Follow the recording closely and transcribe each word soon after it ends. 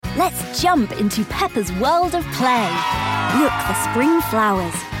Let's jump into Peppa's world of play. Look for spring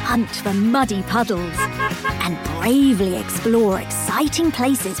flowers, hunt for muddy puddles, and bravely explore exciting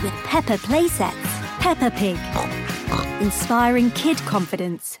places with Peppa playsets. Peppa Pig, inspiring kid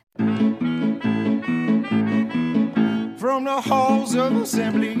confidence. From the halls of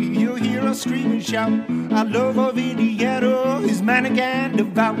assembly, you'll hear us scream and shout. Our love of Indiana is manic and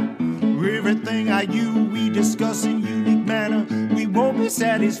devout. Everything IU we discuss in unique manner. We won't be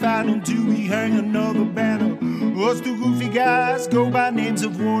satisfied until we hang another banner. Us two goofy guys go by names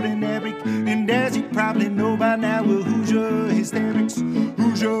of Ward and Eric, and as you probably know by now, we're Hoosier Hysterics.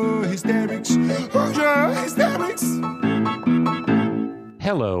 Hoosier Hysterics. Hoosier Hysterics.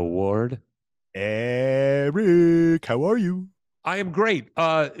 Hello, Ward. Eric, how are you? I am great.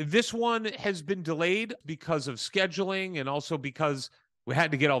 This one has been delayed because of scheduling and also because we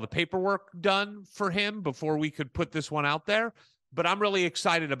had to get all the paperwork done for him before we could put this one out there. But I'm really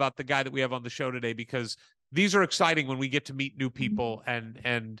excited about the guy that we have on the show today because these are exciting when we get to meet new people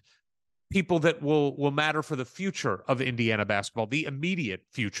and people that will matter for the future of Indiana basketball, the immediate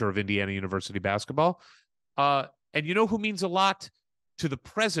future of Indiana University basketball. And you know who means a lot to the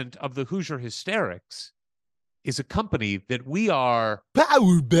present of the Hoosier Hysterics is a company that we are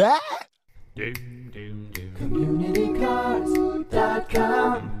powered by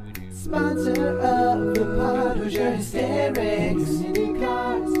CommunityCars.com, sponsor of the pod, Hoosier Hysterics.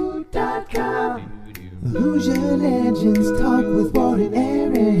 CommunityCars.com, Hoosier Legends talk with Ward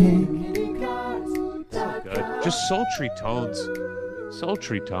and Eric. good. Just sultry tones.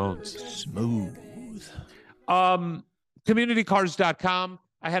 Sultry tones. smooth. CommunityCars.com.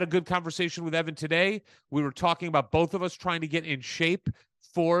 I had a good conversation with Evan today. We were talking about both of us trying to get in shape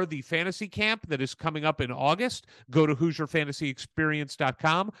for the fantasy camp that is coming up in August. Go to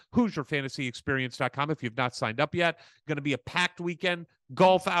HoosierFantasyExperience.com, HoosierFantasyExperience.com if you've not signed up yet. Going to be a packed weekend,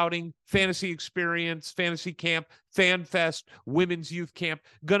 golf outing, fantasy experience, fantasy camp, fan fest, women's youth camp.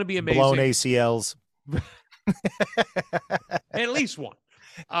 Going to be amazing. Blown ACLs. At least one.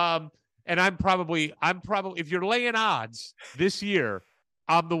 And I'm probably, if you're laying odds this year,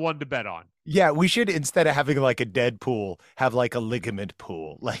 I'm the one to bet on. Yeah, we should, instead of having like a dead pool, have like a ligament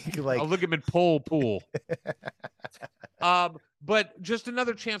pool, like a ligament pool. But just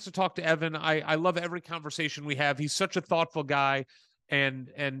another chance to talk to Evan. I love every conversation we have. He's such a thoughtful guy,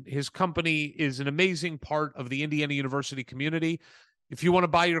 and his company is an amazing part of the Indiana University community. If you want to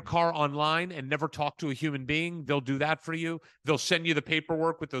buy your car online and never talk to a human being, they'll do that for you. They'll send you the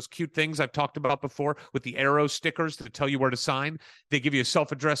paperwork with those cute things I've talked about before with the arrow stickers that tell you where to sign. They give you a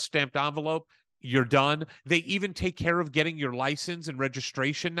self-addressed stamped envelope. You're done. They even take care of getting your license and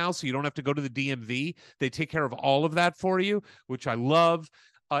registration now, so you don't have to go to the DMV. They take care of all of that for you, which I love.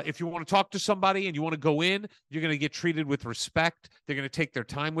 If you want to talk to somebody and you want to go in, you're going to get treated with respect. They're going to take their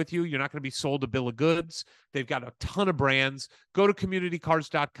time with you. You're not going to be sold a bill of goods. They've got a ton of brands. Go to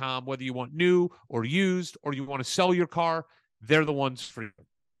CommunityCars.com, whether you want new or used or you want to sell your car, they're the ones for you.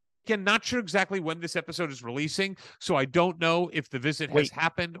 Again, not sure exactly when this episode is releasing, so I don't know if the visit has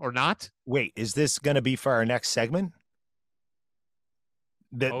happened or not. Wait, is this going to be for our next segment?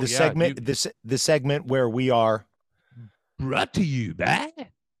 The segment where we are brought to you by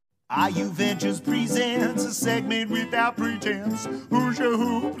IU Ventures presents a segment without pretense. Hoosier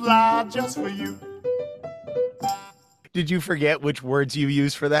Hoopla just for you. Did you forget which words you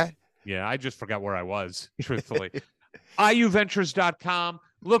used for that? Yeah, I just forgot where I was, truthfully. IUVentures.com.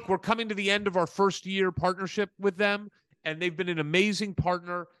 Look, we're coming to the end of our first year partnership with them, and they've been an amazing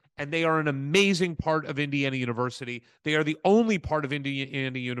partner, and they are an amazing part of Indiana University. They are the only part of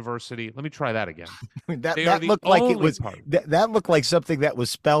Indiana University. Let me try that again. that looked like it was that looked like something that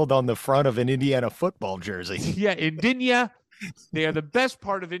was spelled on the front of an Indiana football jersey. Yeah, Indiana. They are the best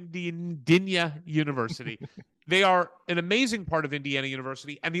part of Indiana University. They are an amazing part of Indiana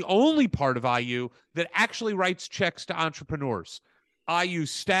University and the only part of IU that actually writes checks to entrepreneurs. IU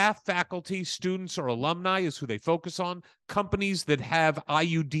staff, faculty, students, or alumni is who they focus on. Companies that have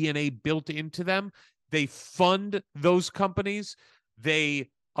IU DNA built into them, they fund those companies. They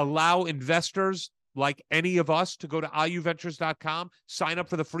allow investors like any of us to go to IUVentures.com, sign up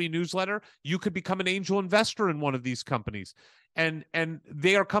for the free newsletter. You could become an angel investor in one of these companies. And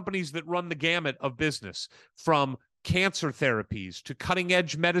they are companies that run the gamut of business, from cancer therapies to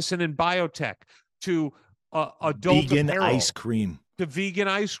cutting-edge medicine and biotech to adult vegan apparel, ice cream. to vegan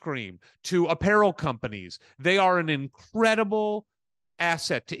ice cream, to apparel companies. They are an incredible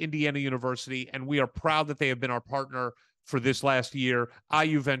asset to Indiana University, and we are proud that they have been our partner for this last year.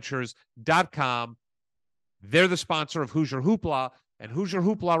 IUVentures.com. They're the sponsor of Hoosier Hoopla, and Hoosier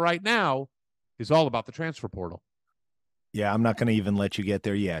Hoopla right now is all about the transfer portal. Yeah, I'm not going to even let you get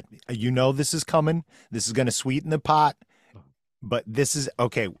there yet. You know this is coming. This is going to sweeten the pot. But this is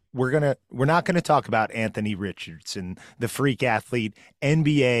okay. We're not gonna talk about Anthony Richardson, the freak athlete,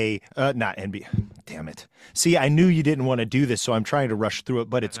 NBA, not NBA. Damn it! See, I knew you didn't want to do this, so I'm trying to rush through it.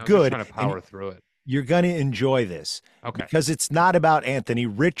 But it's good. Trying to power through it. You're gonna enjoy this, okay? Because it's not about Anthony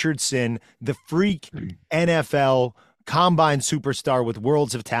Richardson, the freak NFL combine superstar with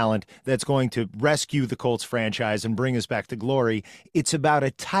worlds of talent that's going to rescue the Colts franchise and bring us back to glory. It's about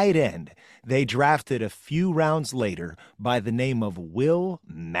a tight end they drafted a few rounds later by the name of Will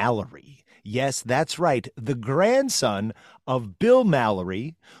Mallory. Yes, that's right. The grandson of Bill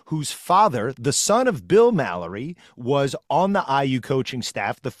Mallory, whose father, the son of Bill Mallory, was on the IU coaching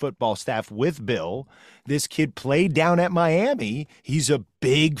staff, the football staff with Bill. This kid played down at Miami. He's a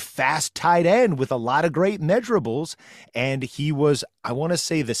big, fast tight end with a lot of great measurables. And he was, I want to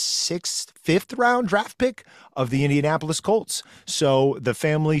say, the fifth round draft pick of the Indianapolis Colts. So the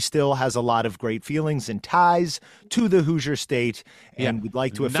family still has a lot of great feelings and ties to the Hoosier State. And we'd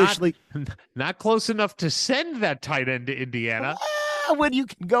like to officially... Not close enough to send that tight end to Indiana. When you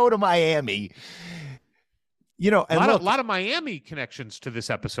can go to Miami. You know, and a lot of Miami connections to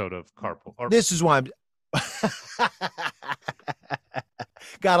this episode of Carpool. This is why I'm...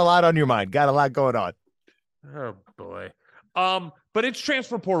 Got a lot on your mind. Got a lot going on. Oh, boy. But it's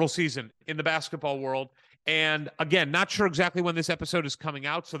transfer portal season in the basketball world. And again, not sure exactly when this episode is coming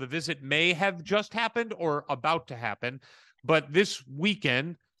out. So the visit may have just happened or about to happen. But this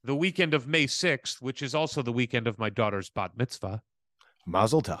weekend, the weekend of May 6th, which is also the weekend of my daughter's bat mitzvah.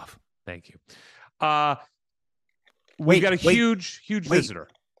 Mazel tov. Thank you. We've got a huge visitor.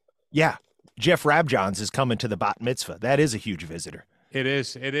 Yeah. Jeff Rabjohns is coming to the bat mitzvah. That is a huge visitor. It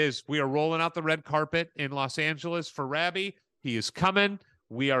is. We are rolling out the red carpet in Los Angeles for Rabbi. He is coming.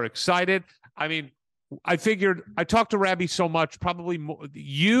 We are excited. I mean, I figured I talked to Rabbi so much, probably more,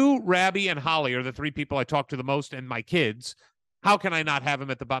 you, Rabbi, and Holly are the three people I talk to the most, and my kids. How can I not have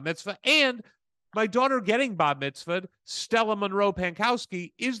him at the bat mitzvah? And my daughter getting bat mitzvahed, Stella Monroe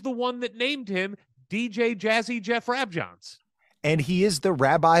Pankowski, is the one that named him DJ Jazzy Jeff Rabjohns. And he is the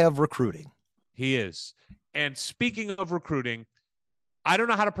rabbi of recruiting. He is. And speaking of recruiting, I don't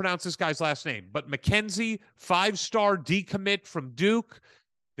know how to pronounce this guy's last name, but Mackenzie, 5-star decommit from Duke.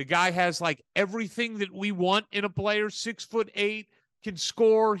 The guy has like everything that we want in a player, 6'8", can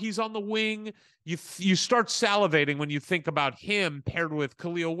score. He's on the wing. You start salivating when you think about him paired with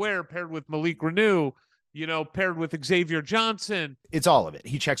Khalil Ware, paired with Malik Renew, paired with Xavier Johnson. It's all of it.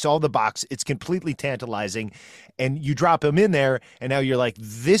 He checks all the boxes. It's completely tantalizing. And you drop him in there, and now you're like,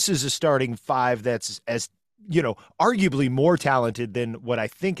 this is a starting five that's as arguably more talented than what I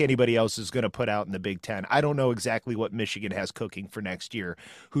think anybody else is going to put out in the Big Ten. I don't know exactly what Michigan has cooking for next year,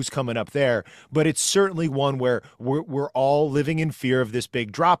 who's coming up there, but it's certainly one where we're all living in fear of this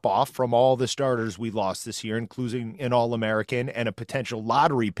big drop-off from all the starters we lost this year, including an All-American and a potential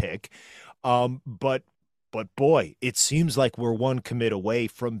lottery pick. But boy, it seems like we're one commit away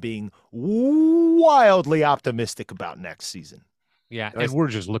from being wildly optimistic about next season. Yeah, and we're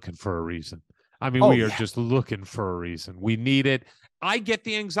just looking for a reason. I mean, we are just looking for a reason. We need it. I get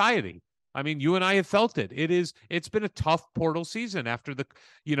the anxiety. I mean, you and I have felt it. It's been a tough portal season after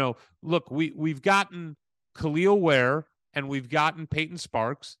look, we've gotten Khalil Ware and we've gotten Peyton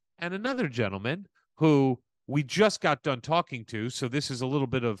Sparks and another gentleman who we just got done talking to. So this is a little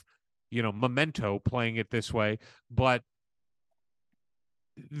bit of, memento playing it this way, but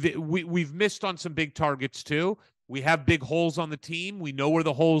we've missed on some big targets too. We have big holes on the team. We know where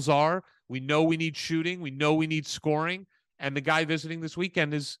the holes are. We know we need shooting. We know we need scoring. And the guy visiting this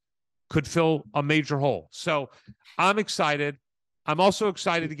weekend could fill a major hole. So I'm excited. I'm also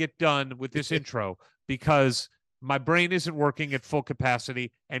excited to get done with this intro because my brain isn't working at full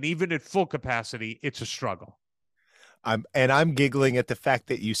capacity. And even at full capacity, it's a struggle. I'm giggling at the fact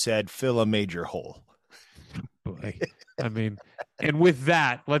that you said fill a major hole. Boy, I mean, and with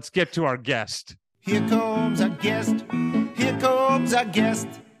that, let's get to our guest. Here comes our guest. Here comes our guest.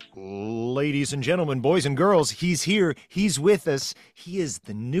 Ladies and gentlemen, boys and girls, he's here. He's with us. He is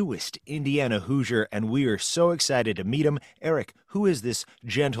the newest Indiana Hoosier, and we are so excited to meet him. Eric, who is this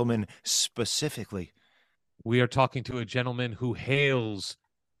gentleman specifically? We are talking to a gentleman who hails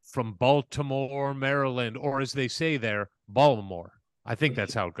from Baltimore, Maryland, or as they say there, Baltimore. I think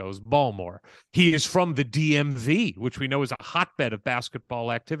that's how it goes, Baltimore. He is from the DMV, which we know is a hotbed of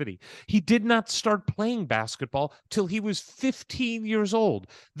basketball activity. He did not start playing basketball till he was 15 years old,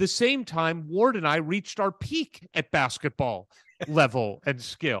 the same time Ward and I reached our peak at basketball level and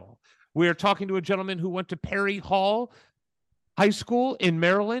skill. We are talking to a gentleman who went to Perry Hall High School in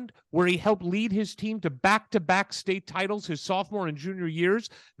Maryland, where he helped lead his team to back-to-back state titles his sophomore and junior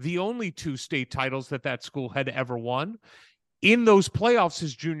years, the only 2 state titles that school had ever won. In those playoffs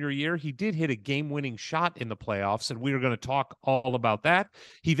his junior year, he did hit a game-winning shot in the playoffs, and we are going to talk all about that.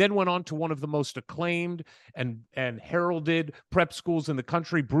 He then went on to one of the most acclaimed and heralded prep schools in the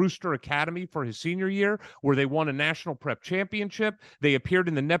country, Brewster Academy, for his senior year, where they won a national prep championship. They appeared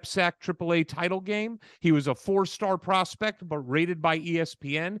in the NEPSAC AAA title game. He was a 4-star prospect, but rated by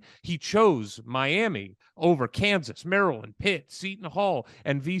ESPN. He chose Miami over Kansas, Maryland, Pitt, Seton Hall,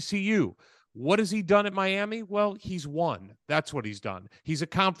 and VCU. What has he done at Miami? Well, he's won. That's what he's done. He's a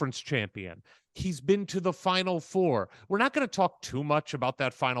conference champion. He's been to the Final Four. We're not going to talk too much about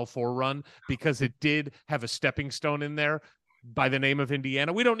that Final Four run because it did have a stepping stone in there by the name of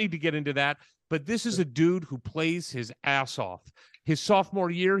Indiana. We don't need to get into that, but this is a dude who plays his ass off. His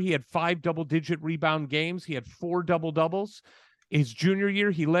sophomore year, he had 5 double-digit rebound games. He had 4 double-doubles. His junior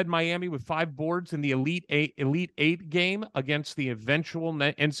year, he led Miami with 5 boards in the Elite Eight game against the eventual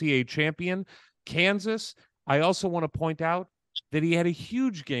NCAA champion, Kansas. I also want to point out that he had a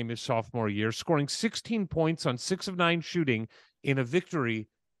huge game his sophomore year, scoring 16 points on 6 of 9 shooting in a victory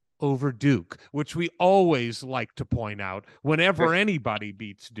over Duke, which we always like to point out whenever anybody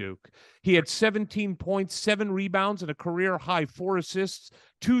beats Duke. He had 17 points, 7 rebounds, and a career-high 4 assists,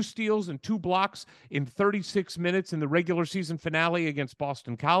 2 steals, and 2 blocks in 36 minutes in the regular season finale against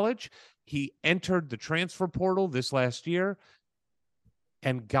Boston College. He entered the transfer portal this last year,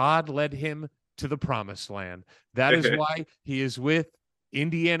 and God led him to the promised land. That is why he is with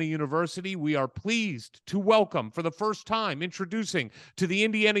Indiana University. We are pleased to welcome, for the first time, introducing to the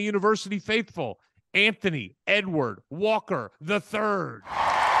Indiana University faithful, Anthony Edward Walker III.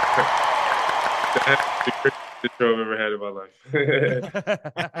 That's the greatest intro I've ever had in my life.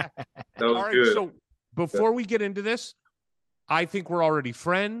 That was good. So before we get into this, I think we're already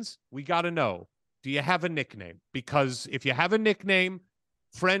friends. We got to know, do you have a nickname? Because if you have a nickname,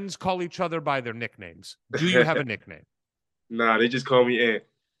 friends call each other by their nicknames. Do you have a nickname? Nah, they just call me Ant.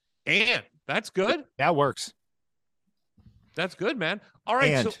 Ant. That's good. That works. That's good, man. All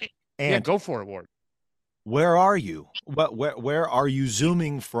right. Yeah, go for it, Ward. Where are you? Where are you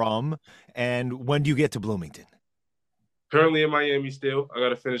zooming from? And when do you get to Bloomington? Currently in Miami still. I got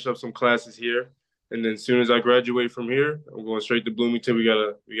to finish up some classes here. And then as soon as I graduate from here, I'm going straight to Bloomington. We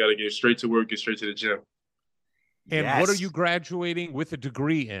gotta get straight to work, get straight to the gym. And What are you graduating with a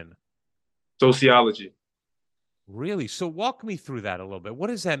degree in? Sociology. Really? So walk me through that a little bit. What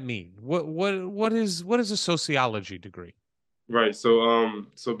does that mean? What is a sociology degree? Right. So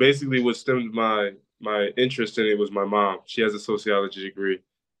basically what stemmed my interest in it was my mom. She has a sociology degree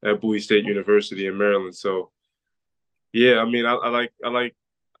at Bowie State University in Maryland. So yeah, I mean, I like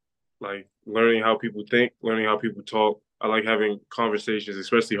learning how people think, learning how people talk. I like having conversations,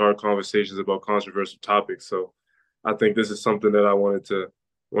 especially hard conversations about controversial topics. So I think this is something that I wanted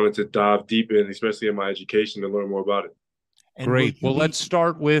to dive deep in, especially in my education, to learn more about it. And great. Well, let's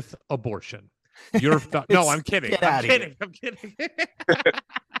start with abortion. No, I'm kidding. I'm kidding.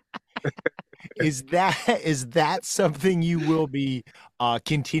 Is that something you will be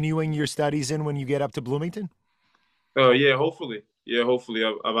continuing your studies in when you get up to Bloomington? Yeah, hopefully.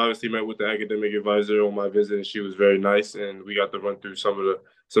 I've obviously met with the academic advisor on my visit, and she was very nice, and we got to run through some of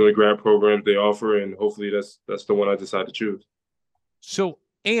the grad programs they offer, and hopefully that's the one I decide to choose. So,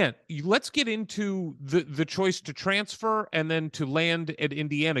 Ant, let's get into the choice to transfer and then to land at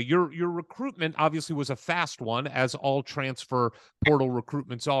Indiana. Your recruitment obviously was a fast one, as all transfer portal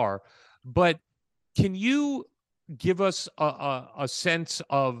recruitments are. But can you give us a sense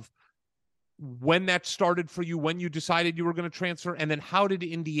of when that started for you, when you decided you were going to transfer, and then how did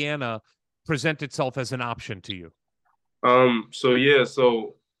Indiana present itself as an option to you?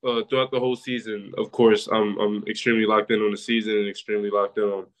 Throughout the whole season, of course, I'm extremely locked in on the season and extremely locked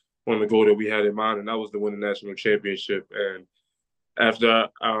in on the goal that we had in mind, and that was to win the national championship. And after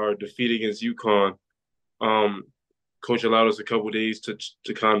our defeat against UConn, Coach allowed us a couple of days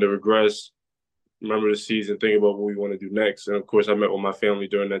to kind of regress, remember the season, think about what we want to do next. And of course, I met with my family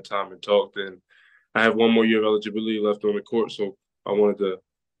during that time and talked. And I have one more year of eligibility left on the court, so I wanted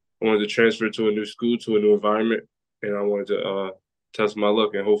to transfer to a new school, to a new environment, and I wanted to test my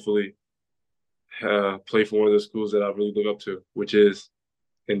luck and hopefully play for one of the schools that I really look up to, which is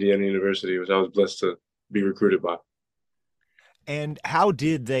Indiana University, which I was blessed to be recruited by. And how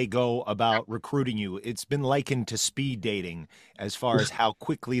did they go about recruiting you? It's been likened to speed dating as far as how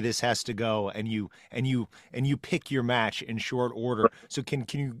quickly this has to go, and you pick your match in short order. So can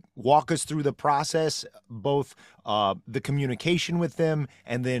you walk us through the process, both the communication with them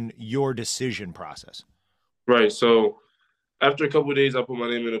and then your decision process? Right. So after a couple of days, I put my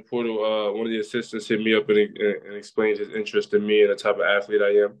name in the portal. One of the assistants hit me up and explained his interest in me and the type of athlete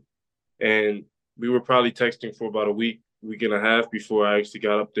I am. And we were probably texting for about a week and a half before I actually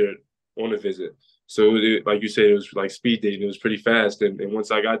got up there on a visit. So, like you said, it was like speed dating. It was pretty fast. And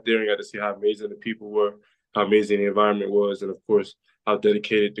once I got there and got to see how amazing the people were, how amazing the environment was, and of course, how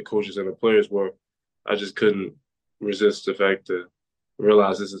dedicated the coaches and the players were, I just couldn't resist the fact to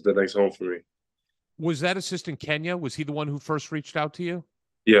realize this is the next home for me. Was that assistant Kenya? Was he the one who first reached out to you?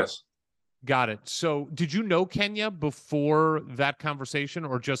 Yes. Got it. So did you know Kenya before that conversation,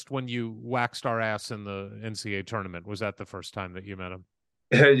 or just when you waxed our ass in the NCAA tournament? Was that the first time that you met him?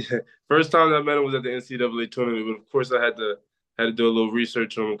 First time I met him was at the NCAA tournament, but of course I had to do a little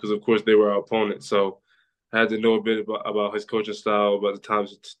research on him because of course they were our opponent. So I had to know a bit about his coaching style, about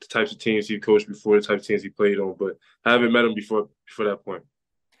the types of teams he coached before, the types of teams he played on. But I haven't met him before that point.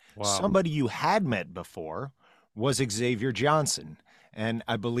 Wow. Somebody you had met before was Xavier Johnson. And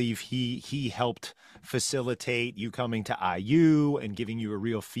I believe he helped facilitate you coming to IU and giving you a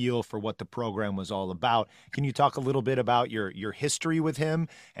real feel for what the program was all about. Can you talk a little bit about your history with him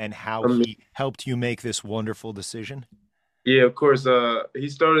and how he helped you make this wonderful decision? Yeah, of course. He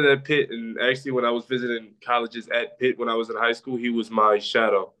started at Pitt, and actually when I was visiting colleges at Pitt when I was in high school, he was my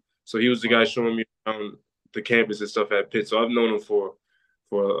shadow. So he was the guy showing me around the campus and stuff at Pitt. So I've known him for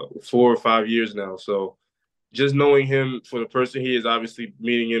 4 or 5 years now. So just knowing him for the person he is, obviously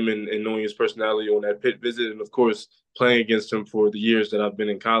meeting him and knowing his personality on that Pitt visit, and of course playing against him for the years that I've been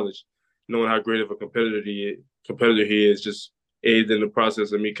in college, knowing how great of a competitor he is, just aided in the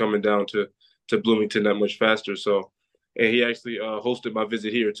process of me coming down to Bloomington that much faster. So, and he actually hosted my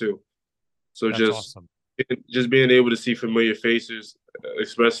visit here too. So that's just awesome. Just being able to see familiar faces,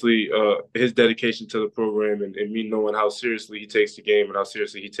 especially his dedication to the program and me knowing how seriously he takes the game and how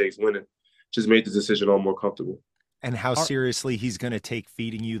seriously he takes winning, just made the decision all more comfortable. And how seriously he's going to take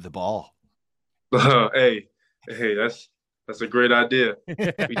feeding you the ball. Hey, that's a great idea.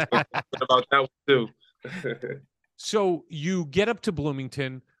 We talked about that one too. So you get up to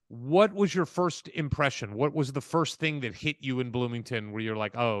Bloomington. What was your first impression? What was the first thing that hit you in Bloomington where you're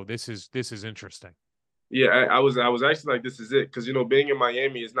like, oh, this is interesting? Yeah, I was actually like, this is it. Because, being in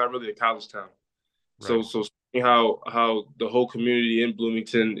Miami is not really a college town. Right. So seeing how the whole community in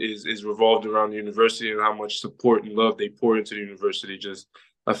Bloomington is revolved around the university and how much support and love they pour into the university,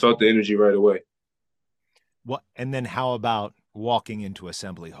 I felt the energy right away. What? And then how about walking into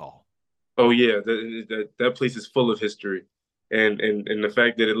Assembly Hall? Oh, yeah, that place is full of history. And the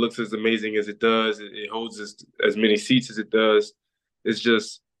fact that it looks as amazing as it does, it holds as many seats as it does, it's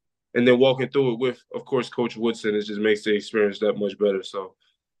just, and then walking through it with, of course, Coach Woodson, it just makes the experience that much better. So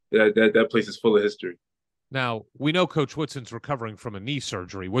that place is full of history. Now, we know Coach Woodson's recovering from a knee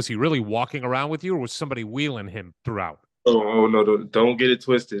surgery. Was he really walking around with you, or was somebody wheeling him throughout? Oh no, don't get it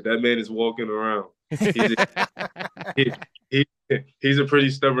twisted. That man is walking around. He's a pretty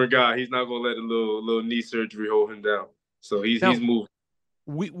stubborn guy. He's not going to let a little knee surgery hold him down. So he's moving.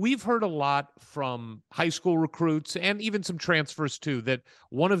 We've heard a lot from high school recruits and even some transfers too, that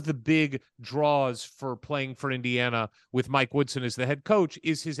one of the big draws for playing for Indiana with Mike Woodson as the head coach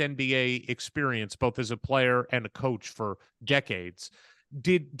is his NBA experience, both as a player and a coach for decades.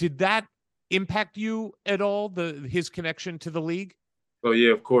 Did that impact you at all, his connection to the league? Oh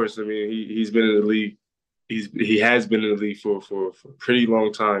yeah, of course. I mean, he's been in the league. He has been in the league for a pretty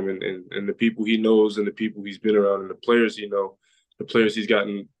long time, and the people he knows and the people he's been around and the players the players he's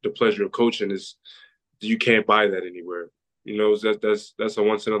gotten the pleasure of coaching, you can't buy that anywhere. That's a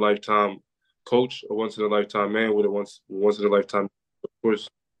once in a lifetime coach, a once in a lifetime man with a once in a lifetime. Of course,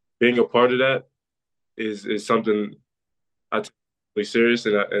 being a part of that is something I take really serious,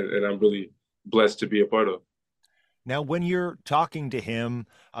 and I'm really blessed to be a part of. Now, when you're talking to him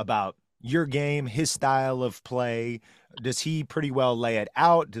about your game, his style of play, does he pretty well lay it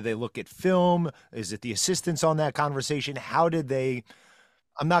out? Do they look at film? Is it the assistants on that conversation? How did they,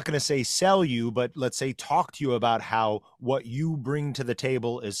 I'm not going to say sell you, but let's say talk to you about how what you bring to the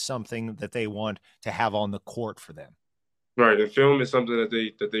table is something that they want to have on the court for them? Right. And film is something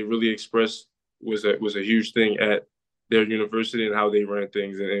that they really expressed was a huge thing at their university and how they ran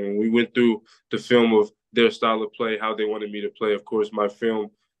things. And when we went through the film of their style of play, how they wanted me to play, of course, my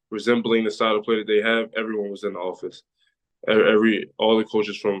film resembling the style of play that they have, everyone was in the office. All the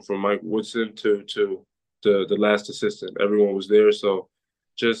coaches from Mike Woodson to the last assistant, everyone was there. So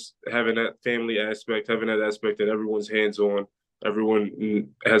just having that family aspect, having that aspect that everyone's hands-on, everyone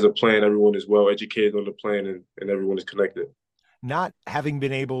has a plan, everyone is well educated on the plan, and everyone is connected. Not having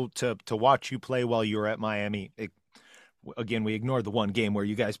been able to watch you play while you were at Miami, again, we ignored the one game where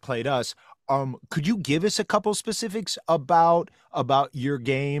you guys played us. Could you give us a couple specifics about your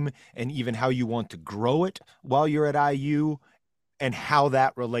game and even how you want to grow it while you're at IU, and how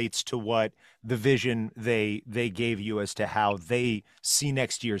that relates to what the vision they gave you as to how they see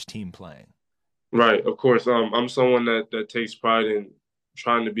next year's team playing? Right, of course. I'm someone that takes pride in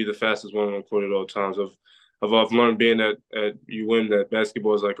trying to be the fastest one on the court at all times. I've learned being at UM that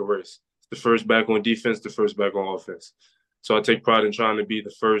basketball is like a race. It's the first back on defense, the first back on offense. So I take pride in trying to be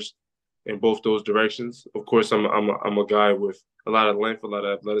the first in both those directions. Of course, I'm a guy with a lot of length, a lot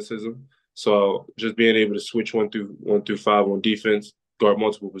of athleticism. So just being able to switch one through five on defense, guard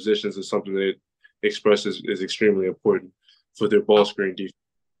multiple positions is something that Express is extremely important for their ball screen defense.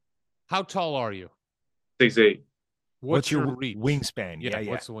 How tall are you? 6'8". What's your reach? wingspan? Yeah,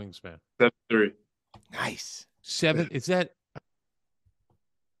 what's the wingspan? 7'3". Nice. 7? Is that?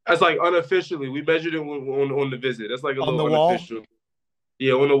 That's like unofficially. We measured it on the visit. That's like a on little the unofficial. Wall?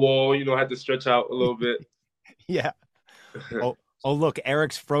 Yeah, on the wall. Had to stretch out a little bit. Yeah. Oh, look,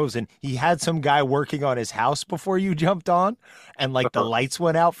 Eric's frozen. He had some guy working on his house before you jumped on, and the lights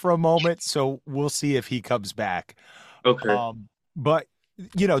went out for a moment. So we'll see if he comes back. Okay. But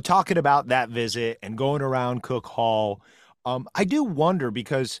talking about that visit and going around Cook Hall, I do wonder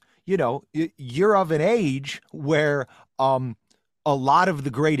because you're of an age where a lot of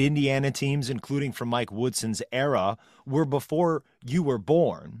the great Indiana teams, including from Mike Woodson's era, were before you were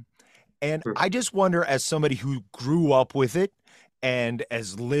born. And I just wonder, as somebody who grew up with it and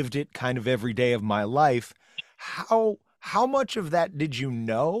has lived it kind of every day of my life, how much of that did you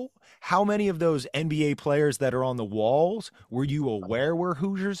know? How many of those NBA players that are on the walls were you aware were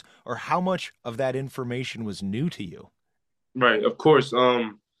Hoosiers, or how much of that information was new to you? Right, of course. I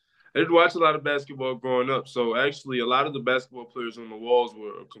did watch a lot of basketball growing up, so actually a lot of the basketball players on the walls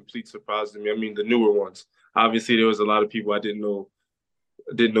were a complete surprise to me. I mean, the newer ones. Obviously, there was a lot of people I didn't know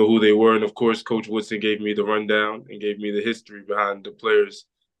who they were, and of course, Coach Woodson gave me the rundown and gave me the history behind the players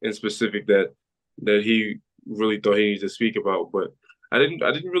in specific that he really thought he needed to speak about. But I didn't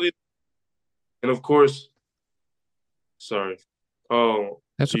really. And of course, sorry. Oh,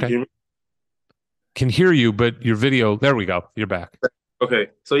 that's okay. Can hear you, but your video. There we go. You're back. Okay,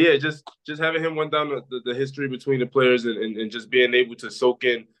 so yeah, just having him run down the history between the players and just being able to soak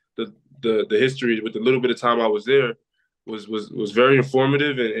in the history with the little bit of time I was there was very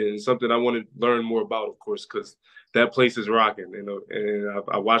informative and something I wanted to learn more about, of course, because that place is rocking. And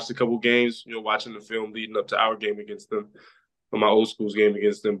I watched a couple games, watching the film leading up to our game against them, or my old school's game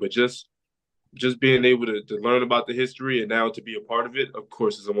against them, but just being able to learn about the history and now to be a part of it, of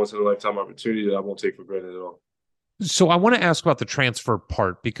course, is a once-in-a-lifetime opportunity that I won't take for granted at all. So I want to ask about the transfer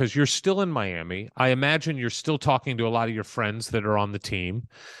part, because you're still in Miami. I imagine you're still talking to a lot of your friends that are on the team.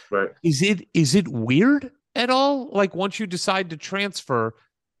 Right. Is it weird at all? Like, once you decide to transfer,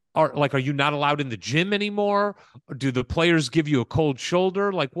 are you not allowed in the gym anymore? Or do the players give you a cold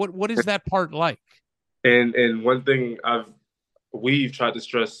shoulder? Like, what is that part like? And one thing we've tried to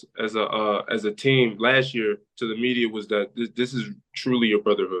stress as a team last year to the media was that this is truly a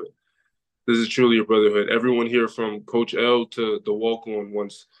brotherhood. This is truly a brotherhood. Everyone here, from Coach L to the walk-on,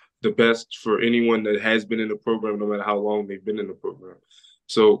 wants the best for anyone that has been in the program, no matter how long they've been in the program.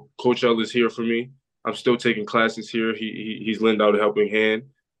 So Coach L is here for me. I'm still taking classes here. He's lent out a helping hand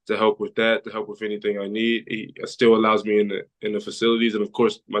to help with that, to help with anything I need. He still allows me in the facilities, and of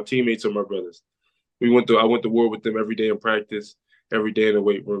course, my teammates are my brothers. I went to war with them every day in practice, every day in the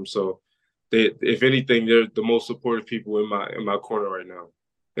weight room. So if anything, they're the most supportive people in my corner right now.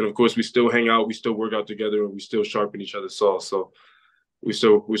 And of course, we still hang out, we still work out together, and we still sharpen each other's saws. So we're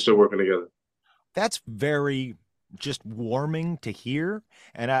still working together. That's very just warming to hear.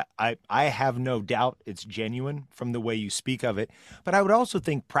 And I have no doubt it's genuine from the way you speak of it. But I would also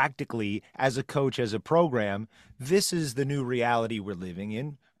think practically, as a coach, as a program, this is the new reality we're living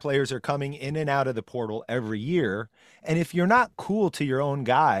in. Players are coming in and out of the portal every year. And if you're not cool to your own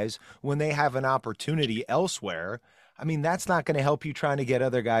guys when they have an opportunity elsewhere, I mean, that's not going to help you trying to get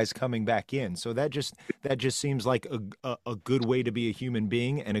other guys coming back in. So that just seems like a good way to be a human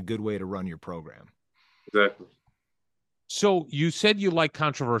being and a good way to run your program. Exactly. So you said you like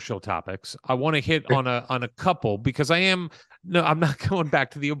controversial topics. I want to hit on a couple, because I'm not going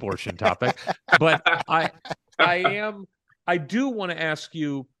back to the abortion topic, but I do want to ask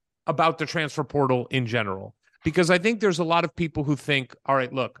you about the transfer portal in general, because I think there's a lot of people who think, all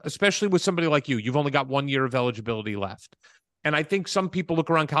right, look, especially with somebody like you've only got 1 year of eligibility left. And I think some people look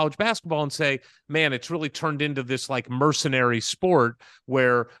around college basketball and say, man, it's really turned into this like mercenary sport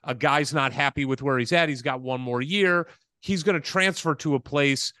where a guy's not happy with where he's at. He's got 1 more year. He's going to transfer to a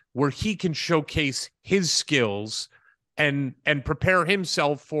place where he can showcase his skills and prepare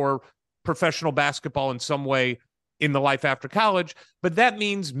himself for professional basketball in some way in the life after college, but that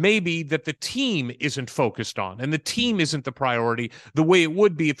means maybe that the team isn't focused on and the team isn't the priority the way it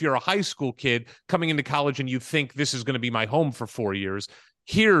would be if you're a high school kid coming into college and you think this is going to be my home for 4 years.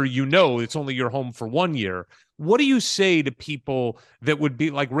 Here, it's only your home for 1 year. What do you say to people that would be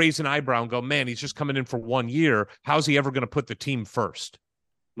like raise an eyebrow and go, man, he's just coming in for 1 year. How's he ever going to put the team first?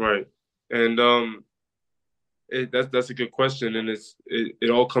 Right. And that's a good question. And it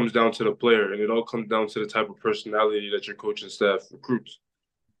all comes down to the player, and it all comes down to the type of personality that your coaching staff recruits.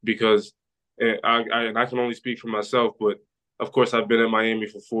 Because I can only speak for myself, but of course I've been at Miami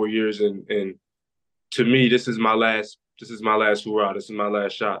for 4 years, and to me, this is my last hurrah. This is my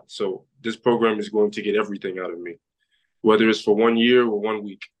last shot. So this program is going to get everything out of me, whether it's for 1 year or 1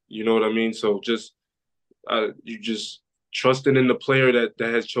 week. You know what I mean? So you just trusting in the player that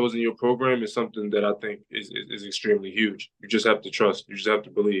has chosen your program is something that I think is extremely huge. You just have to trust. You just have to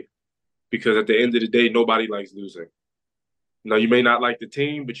believe. Because at the end of the day, nobody likes losing. Now, you may not like the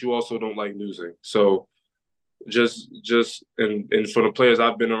team, but you also don't like losing. So just and from the players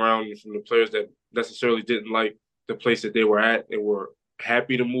I've been around, and from the players that necessarily didn't like the place that they were at and were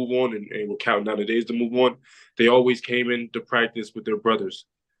happy to move on and were counting down the days to move on, they always came into practice with their brothers,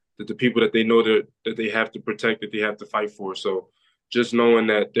 that the people that they know that they have to protect, that they have to fight for. So just knowing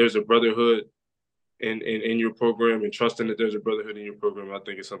that there's a brotherhood in your program and trusting that there's a brotherhood in your program, I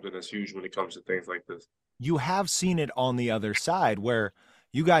think is something that's huge when it comes to things like this. You have seen it on the other side where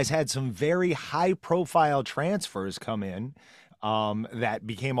you guys had some very high-profile transfers come in that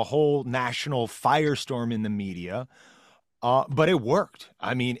became a whole national firestorm in the media, but it worked.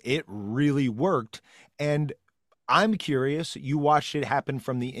 I mean, it really worked. And I'm curious, you watched it happen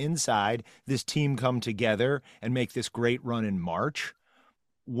from the inside, this team come together and make this great run in March.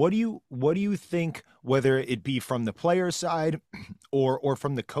 What do you think, whether it be from the player side or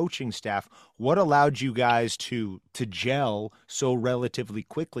from the coaching staff, what allowed you guys to gel so relatively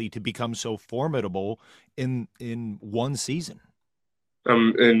quickly to become so formidable in one season?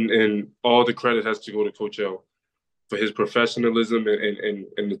 And all the credit has to go to Coach L for his professionalism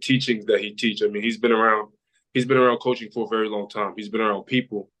and the teachings that he teach. I mean, he's been around coaching for a very long time. He's been around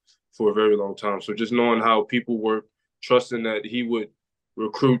people for a very long time. So just knowing how people work, trusting that he would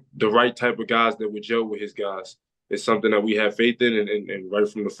recruit the right type of guys that would gel with his guys is something that we have faith in. And right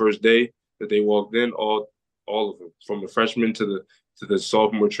from the first day that they walked in, all of them, from the freshmen to the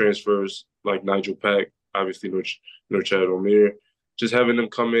sophomore transfers like Nigel Pack, obviously Norchad Omier, just having them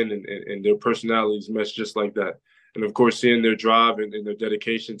come in and their personalities mesh just like that. And of course, seeing their drive and their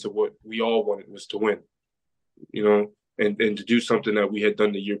dedication to what we all wanted was to win, you know, and to do something that we had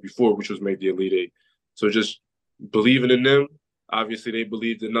done the year before, which was make the Elite Eight. So just believing in them. Obviously, they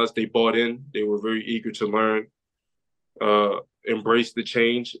believed in us. They bought in. They were very eager to learn, embrace the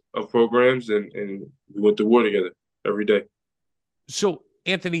change of programs, and we went to war together every day. So,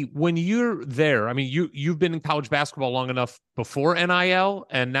 Anthony, when you're there, I mean, you've been in college basketball long enough before NIL,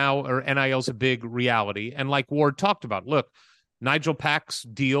 and now NIL's a big reality. And like Ward talked about, look, Nigel Pack's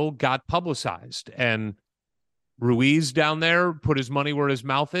deal got publicized, and Ruiz down there put his money where his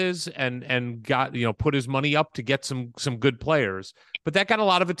mouth is and got, put his money up to get some good players. But that got a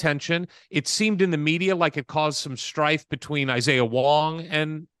lot of attention. It seemed in the media like it caused some strife between Isaiah Wong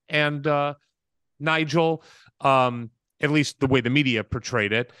and Nigel, at least the way the media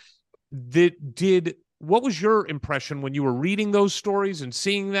portrayed it. What was your impression when you were reading those stories and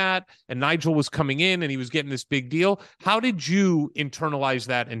seeing that, and Nigel was coming in and he was getting this big deal? How did you internalize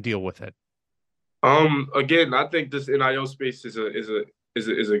that and deal with it? Again, I think this NIL space is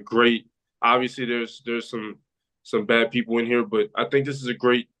a great. Obviously, there's some bad people in here, but I think this is a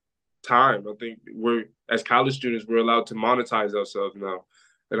great time. I think as college students, we're allowed to monetize ourselves now,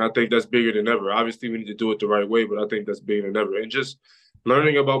 and I think that's bigger than ever. Obviously, we need to do it the right way, but I think that's bigger than ever. And just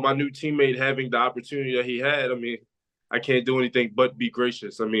learning about my new teammate having the opportunity that he had, I mean, I can't do anything but be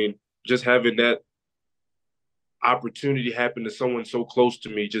gracious. I mean, just having that opportunity happen to someone so close to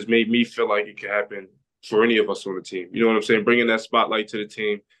me just made me feel like it could happen for any of us on the team. You know what I'm saying? Bringing that spotlight to the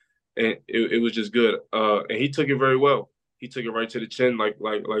team, and it was just good. And he took it very well. He took it right to the chin, like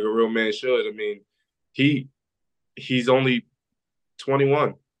a real man should. I mean, he's only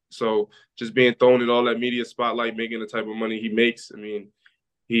 21, so just being thrown in all that media spotlight, making the type of money he makes, I mean,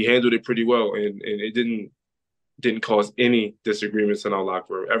 he handled it pretty well, and it didn't cause any disagreements in our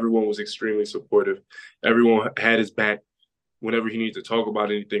locker room. Everyone was extremely supportive. Everyone had his back whenever he needed to talk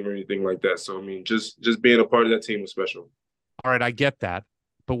about anything or anything like that. So, I mean, just being a part of that team was special. All right, I get that.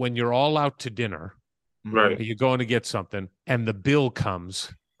 But when you're all out to dinner, right, you're going to get something, and the bill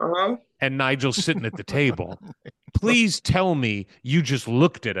comes, and Nigel's sitting at the table, Please tell me you just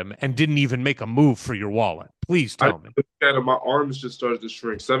looked at him and didn't even make a move for your wallet. Please tell me. looked at him, my arms just started to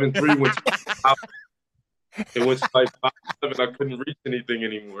shrink. 7'3" went to it went to like 5'7". I couldn't reach anything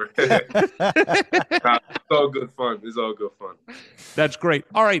anymore. Nah, it's all good fun. It's all good fun. That's great.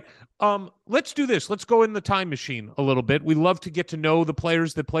 All right. Let's do this. Let's go in the time machine a little bit. We love to get to know the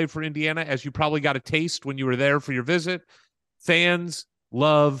players that play for Indiana, as you probably got a taste when you were there for your visit. Fans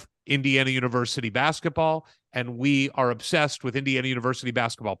love Indiana University basketball, and we are obsessed with Indiana University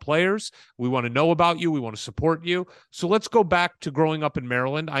basketball players. We want to know about you. We want to support you. So let's go back to growing up in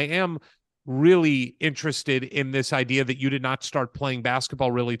Maryland. I am really interested in this idea that you did not start playing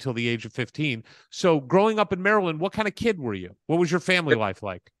basketball really till the age of 15. So growing up in Maryland, what kind of kid were you? What was your family life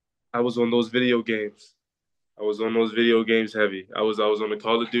like? I was on those video games. I was on those video games heavy. I was on the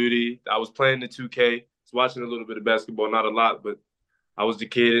Call of Duty. I was playing the 2K. I was watching a little bit of basketball, not a lot, but I was the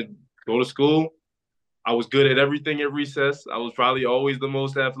kid. Go to school. I was good at everything at recess. I was probably always the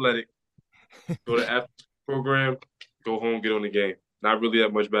most athletic. Go to after program, go home, get on the game. Not really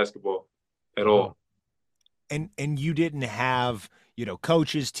that much basketball at all. And you didn't have,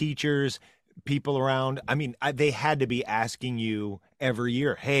 coaches, teachers, people around. I mean, they had to be asking you every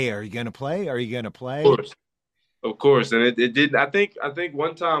year, "Hey, are you going to play? Are you going to play?" Of course. And it did. I think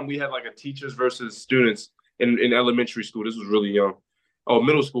one time we had like a teachers versus students in elementary school. This was really young. Oh,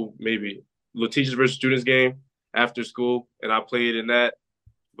 middle school, maybe. The teachers versus students game after school. And I played in that,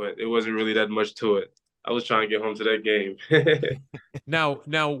 but it wasn't really that much to it. I was trying to get home to that game.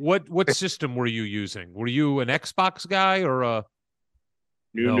 Now, what system were you using? Were you an Xbox guy or a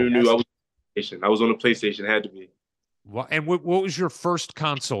new? I was on the PlayStation. Had to be. And what was your first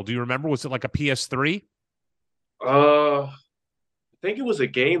console? Do you remember? Was it like a PS3? I think it was a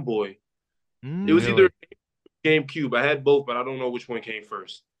Game Boy. It was either GameCube. I had both, but I don't know which one came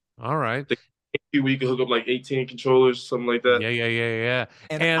first. All right. The GameCube, where you could hook up like 18 controllers, something like that. Yeah.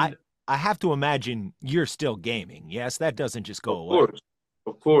 And I have to imagine you're still gaming. Yes, that doesn't just go away.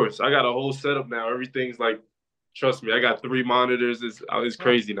 Of course. I got a whole setup now. Everything's like, trust me, I got 3 monitors. It's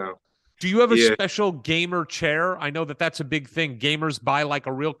crazy now. Do you have a special gamer chair? I know that's a big thing. Gamers buy like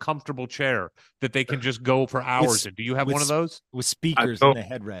a real comfortable chair that they can just go for hours in. Do you have one of those? With speakers and a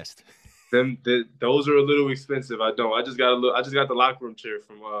headrest. Those are a little expensive. I don't. I just got the locker room chair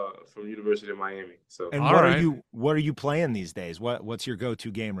from University of Miami. So. And what are you playing these days? What's your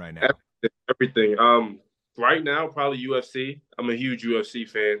go-to game right now? Everything. Right now probably UFC. I'm a huge UFC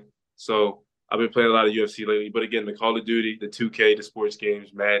fan. So I've been playing a lot of UFC lately. But again, the Call of Duty, the 2K, the sports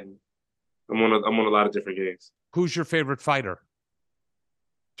games, Madden. I'm on a lot of different games. Who's your favorite fighter?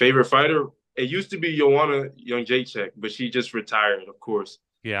 Favorite fighter? It used to be Joanna Jędrzejczyk, but she just retired, of course.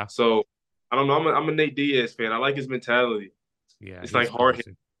 Yeah. So I don't know. I'm a Nate Diaz fan. I like his mentality. Yeah, it's like hard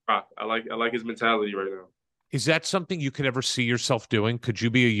hitting rock. I like his mentality right now. Is that something you could ever see yourself doing? Could you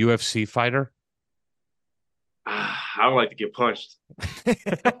be a UFC fighter? I don't like to get punched.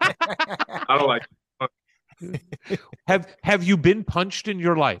 I don't like. Have you been punched in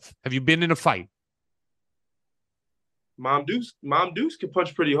your life? Have you been in a fight? Mom Deuce can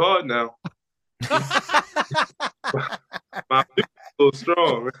punch pretty hard now. Mom Deuce is a little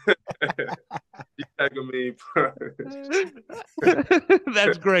strong.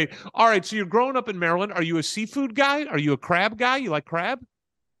 That's great. All right, so you're growing up in Maryland. Are you a seafood guy? Are you a crab guy? You like crab?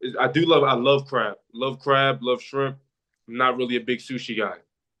 I love crab. Love crab, love shrimp. I'm not really a big sushi guy.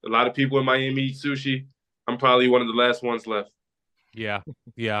 A lot of people in Miami eat sushi. I'm probably one of the last ones left. Yeah.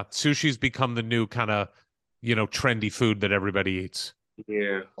 Sushi's become the new kind of, trendy food that everybody eats.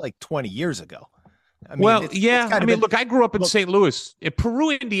 Yeah. Like 20 years ago. I mean, look, I grew up in St. Louis.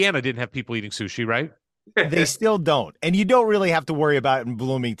 Peru, Indiana didn't have people eating sushi, right? They still don't. And you don't really have to worry about it in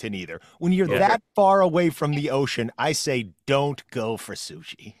Bloomington either. When you're that far away from the ocean, I say don't go for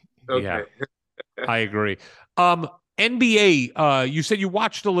sushi. Okay. Yeah, I agree. NBA, you said you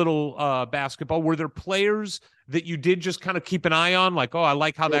watched a little basketball. Were there players that you did just kind of keep an eye on? Like, I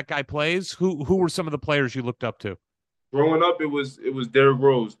like how that guy plays. Who were some of the players you looked up to? Growing up, it was Derrick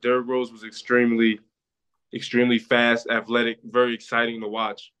Rose. Derrick Rose was extremely fast, athletic, very exciting to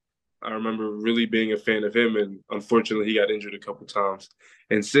watch. I remember really being a fan of him, and unfortunately, he got injured a couple times.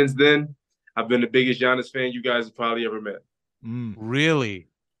 And since then, I've been the biggest Giannis fan you guys have probably ever met. Really?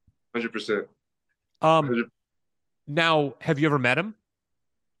 100%. Now, have you ever met him?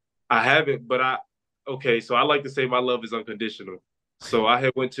 I haven't, but so I like to say my love is unconditional. So I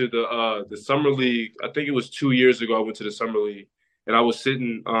had went to the summer league. I think it was 2 years ago. I went to the summer league, and I was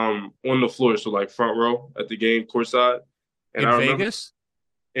sitting on the floor, so like front row at the game, courtside. And Vegas?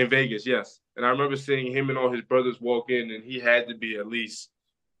 In Vegas, yes. And I remember seeing him and all his brothers walk in, and he had to be at least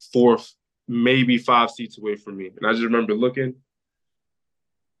fourth, maybe 5 seats away from me. And I just remember looking,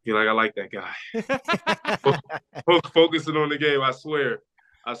 you're like, I like that guy. Focusing on the game, I swear.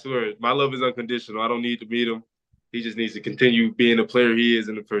 My love is unconditional. I don't need to meet him. He just needs to continue being the player he is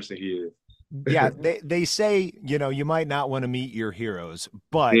and the person he is. Yeah, they say, you might not want to meet your heroes,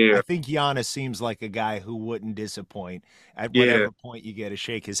 but I think Giannis seems like a guy who wouldn't disappoint at whatever point you get to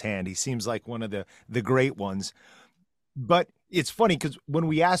shake his hand. He seems like one of the great ones. But it's funny because when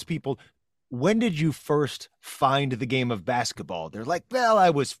we ask people, when did you first find the game of basketball? They're like, well, I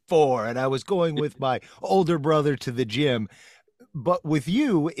was 4 and I was going with my older brother to the gym. But with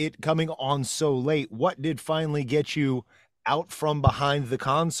you, it coming on so late, what did finally get you out from behind the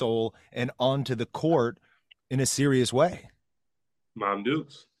console and onto the court in a serious way? Mom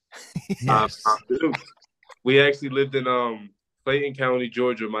Dukes. Yes. Mom Dukes. We actually lived in Clayton County,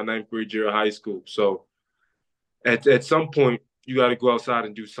 Georgia, my 9th grade year of high school. So at some point, you got to go outside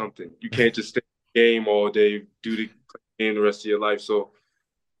and do something. You can't just stay in the game all day, do the game the rest of your life. So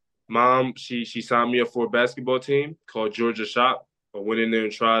Mom, she signed me up for a basketball team called Georgia Shop. I went in there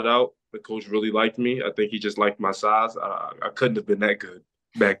and tried out. The coach really liked me. I think he just liked my size. I couldn't have been that good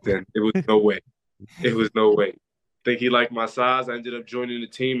back then. It was no way. It was no way. I think he liked my size. I ended up joining the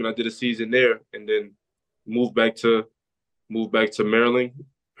team, and I did a season there, and then moved back to Maryland,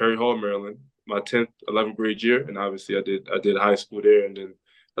 Perry Hall, Maryland, my 10th, 11th grade year, and obviously I did high school there, and then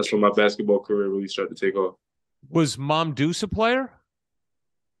that's when my basketball career really started to take off. Was Mom Deuce a player?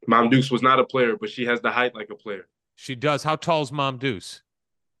 Mom Deuce was not a player, but she has the height like a player. She does. How tall is Mom Deuce?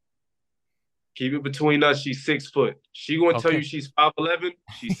 Keep it between us. She's 6 foot. She gonna tell you she's 5'11".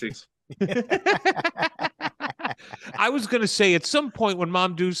 She's 6 foot. I was going to say at some point when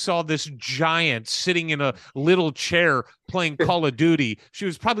Mom Deuce saw this giant sitting in a little chair playing Call of Duty, she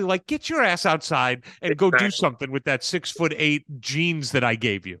was probably like, get your ass outside and go do something with that 6'8" jeans that I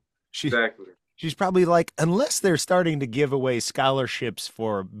gave you. Exactly. She's probably like, unless they're starting to give away scholarships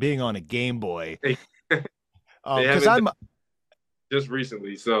for being on a Game Boy. Because I'm just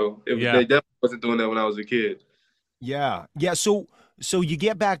recently, so they definitely wasn't doing that when I was a kid. Yeah. So you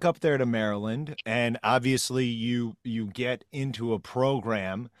get back up there to Maryland, and obviously you get into a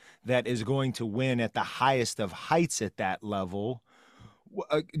program that is going to win at the highest of heights at that level.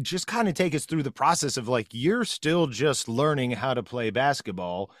 Just kind of take us through the process of, like, you're still just learning how to play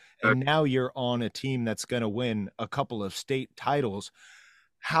basketball, and now you're on a team that's going to win a couple of state titles.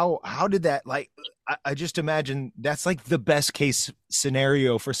 How did that, like, I just imagine that's like the best case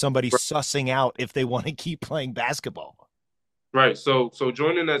scenario for somebody sussing out if they want to keep playing basketball. Right. So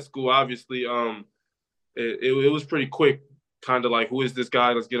joining that school, obviously, it was pretty quick, kind of like, who is this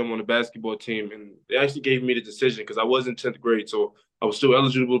guy? Let's get him on the basketball team. And they actually gave me the decision because I was in 10th grade. So I was still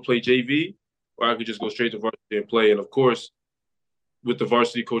eligible to play JV, or I could just go straight to varsity and play. And of course, with the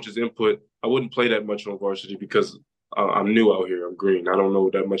varsity coach's input, I wouldn't play that much on varsity because I'm new out here. I'm green. I don't know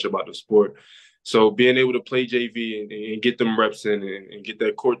that much about the sport. So being able to play JV and get them reps in and get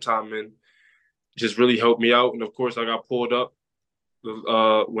that court time in just really helped me out. And of course, I got pulled up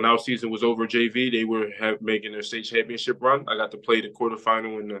when our season was over. JV, they were making their state championship run. I got to play the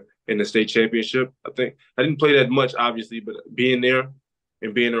quarterfinal in the state championship. I think I didn't play that much, obviously, but being there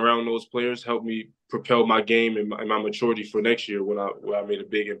and being around those players helped me propel my game and my maturity for next year when I made a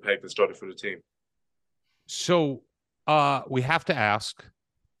big impact and started for the team. So we have to ask,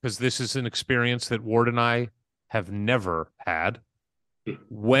 because this is an experience that Ward and I have never had.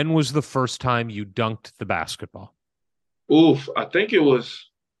 When was the first time you dunked the basketball? Oof, I think it was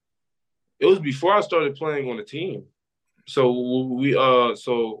before I started playing on the team. So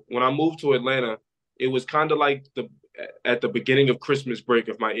so when I moved to Atlanta, it was kind of like at the beginning of Christmas break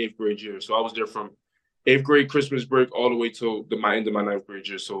of my 8th grade year. So I was there from 8th grade Christmas break all the way to my end of my 9th grade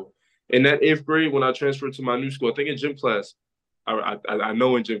year. So in that 8th grade, when I transferred to my new school, I think in gym class, I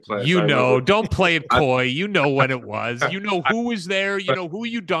know in gym class. Don't play it coy. You know when it was. You know who was there. You know who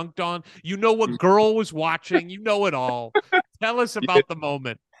you dunked on. You know what girl was watching. You know it all. Tell us about the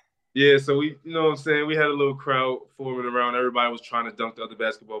moment. Yeah, so we, you know what I'm saying, we had a little crowd forming around. Everybody was trying to dunk. The other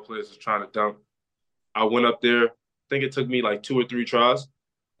basketball players was trying to dunk. I went up there. I think it took me like 2 or 3 tries.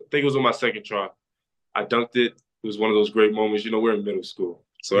 I think it was on my 2nd try. I dunked it. It was one of those great moments. You know, we're in middle school.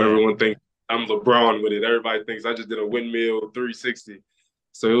 So everyone thinks I'm LeBron with it. Everybody thinks I just did a windmill 360.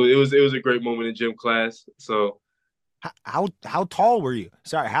 So it was a great moment in gym class. So how tall were you?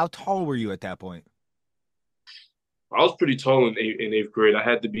 Sorry, how tall were you at that point? I was pretty tall in 8th grade. I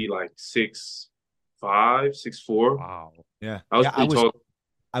had to be like 6'5", 6'4". Wow. Yeah. I was pretty tall.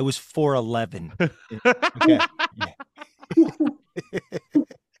 I was 4'11".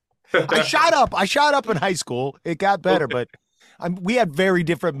 I shot up in high school. It got better, but We had very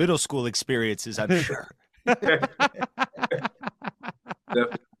different middle school experiences, I'm sure.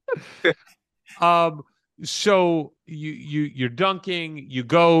 So you're dunking, you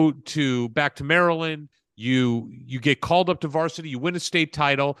go back to Maryland, you get called up to varsity, you win a state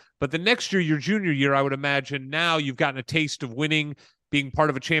title, but the next year, your junior year, I would imagine now you've gotten a taste of winning, being part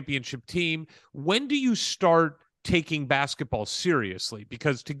of a championship team. When do you start taking basketball seriously?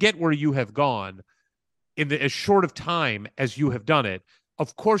 Because to get where you have gone in as short of time as you have done it,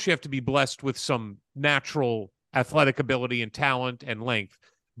 of course you have to be blessed with some natural athletic ability and talent and length.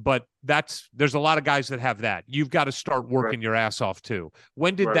 But there's a lot of guys that have that. You've got to start working your ass off too.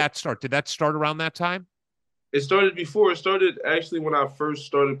 When did that start? Did that start around that time? It started before. It started actually when I first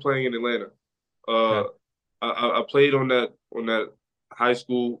started playing in Atlanta. Okay. I played on that high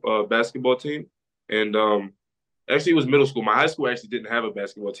school basketball team, and actually it was middle school. My high school actually didn't have a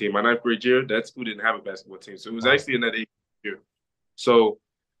basketball team. My 9th grade year, that school didn't have a basketball team, so it was actually in that 8th year. So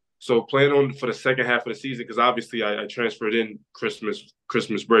playing on for the second half of the season, because obviously I transferred in Christmas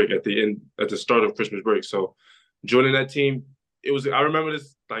break at the start of Christmas break. So joining that team, I remember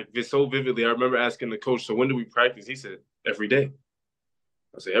this like so vividly. I remember asking the coach, so when do we practice? He said, every day.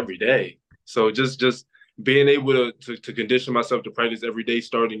 I said, every day. So just being able to condition myself to practice every day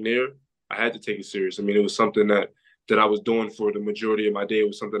starting there, I had to take it serious. I mean, it was something that I was doing for the majority of my day. It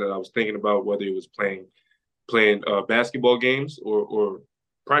was something that I was thinking about, whether it was playing basketball games or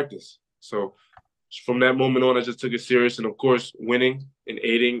practice. So from that moment on, I just took it serious. And of course, winning and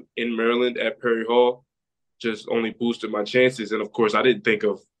aiding in Maryland at Perry Hall just only boosted my chances. And of course, I didn't think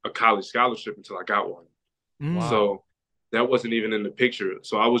of a college scholarship until I got one. Wow. So that wasn't even in the picture.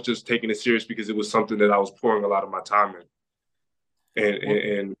 So I was just taking it serious because it was something that I was pouring a lot of my time in.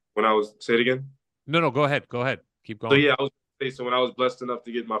 And when I was, say it again? No, go ahead. Keep going. So yeah, so when I was blessed enough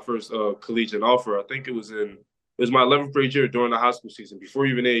to get my first collegiate offer, I think it was my 11th grade year during the high school season, before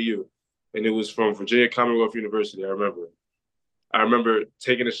even AAU. And it was from Virginia Commonwealth University, I remember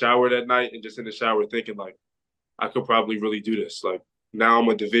taking a shower that night and just in the shower thinking, like, I could probably really do this. Like, now I'm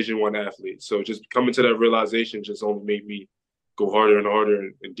a Division I athlete. So just coming to that realization just only made me go harder and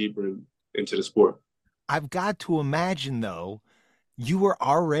harder and deeper into the sport. I've got to imagine, though, you were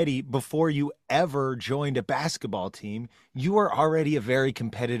already, before you ever joined a basketball team, you were already a very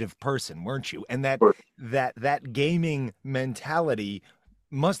competitive person, weren't you? And that gaming mentality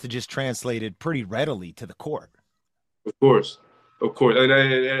must have just translated pretty readily to the court. Of course.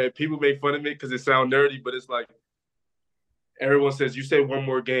 And people make fun of me because it sounds nerdy, but it's like everyone says, you say one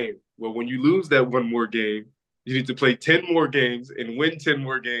more game. Well, when you lose that one more game, you need to play 10 more games and win 10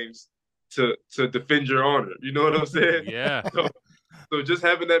 more games to defend your honor. You know what I'm saying? Yeah. So just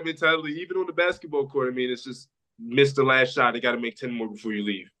having that mentality, even on the basketball court, I mean, it's just miss the last shot. They got to make 10 more before you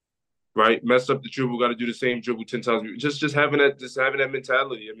leave, right? Mess up the dribble, got to do the same dribble 10 times. Just having that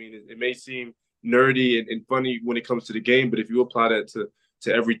mentality. I mean, it may seem nerdy and funny when it comes to the game, but if you apply that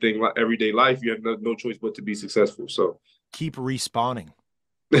to everything, everyday life, you have no choice but to be successful. So keep respawning.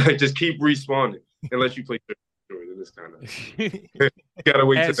 Just keep respawning unless you play in this kind of. You gotta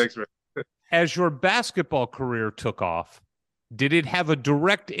wait till next round. As your basketball career took off, did it have a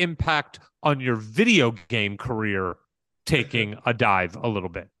direct impact on your video game career taking a dive a little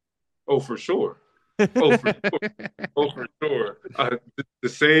bit? Oh, for sure. Oh, for sure. The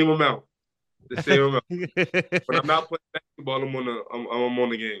same amount. When I'm not playing basketball, I'm on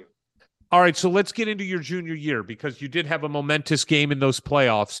the game. All right, so let's get into your junior year because you did have a momentous game in those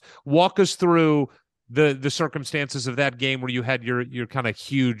playoffs. Walk us through the circumstances of that game where you had your kind of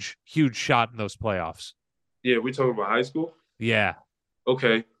huge shot in those playoffs. Yeah, we talking about high school? Yeah.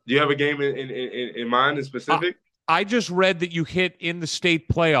 Okay. Do you have a game in mind in specific? I just read that you hit in the state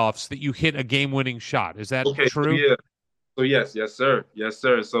playoffs that you hit a game-winning shot. Is that true? Yeah. So yes, sir.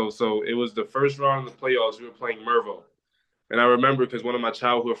 So it was the first round of the playoffs. We were playing Mervo, and I remember because one of my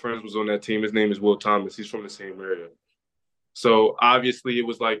childhood friends was on that team. His name is Will Thomas. He's from the same area. So obviously it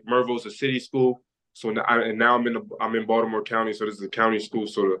was like Mervo's a city school. So now I'm in Baltimore County. So this is a county school.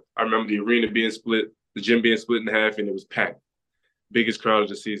 So I remember the arena being split, the gym being split in half, and it was packed. Biggest crowd of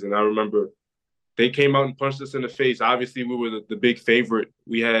the season. I remember they came out and punched us in the face. Obviously, we were the big favorite.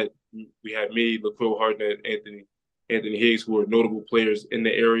 We had me, LaQuill Hartnett, Anthony Higgs, who were notable players in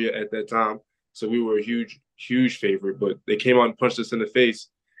the area at that time. So we were a huge favorite. But they came out and punched us in the face.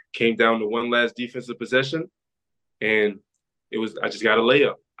 Came down to one last defensive possession, and I just got a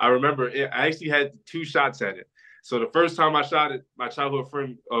layup. I remember I actually had 2 shots at it. So the first time I shot it, my childhood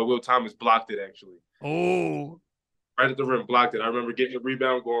friend Will Thomas blocked it actually. Oh. Right at the rim, blocked it. I remember getting a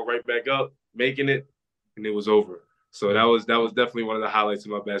rebound, going right back up, making it, and it was over. So that was definitely one of the highlights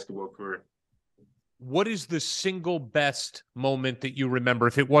of my basketball career. what is the single best moment that you remember,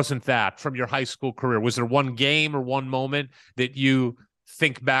 if it wasn't that, from your high school career? Was there one game or one moment that you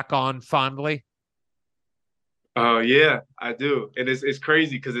think back on fondly? Yeah, I do. And it's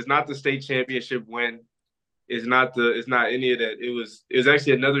crazy because it's not the state championship win. It's not any of that. It was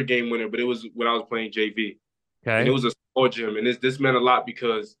actually another game winner, but it was when I was playing JV. And it Okay. was a small gym. And this meant a lot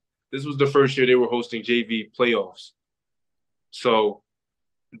because this was the first year they were hosting JV playoffs. So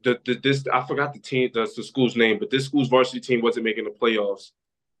this I forgot the school's name, but this school's varsity team wasn't making the playoffs,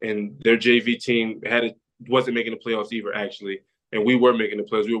 and their JV team wasn't making the playoffs either, actually. And we were making the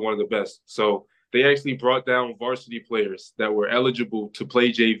playoffs. We were one of the best. So they actually brought down varsity players that were eligible to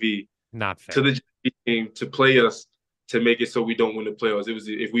play JV Not fair. to the JV team to play us to make it so we don't win the playoffs. It was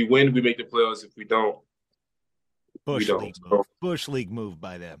if we win, we make the playoffs. If we don't, we don't. Bush League move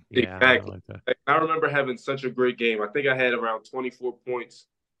by them. Yeah, Exactly. I like that. I remember having such a great game. I think I had around 24 points.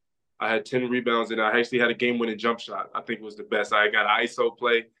 I had 10 rebounds, and I actually had a game-winning jump shot. I think it was the best. I got an ISO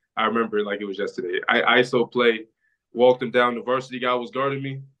play. I remember it like it was yesterday. I ISO play, walked him down. The varsity guy was guarding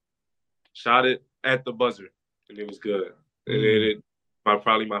me, shot it at the buzzer, and it was good. And it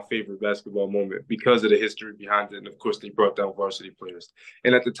probably my favorite basketball moment because of the history behind it. And, of course, they brought down varsity players.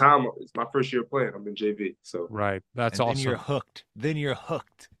 And at the time, it's my first year playing. I'm in JV. So Right. That's And awesome. Then you're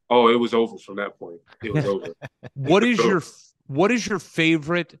hooked. Oh, it was over from that point. It was over. What is your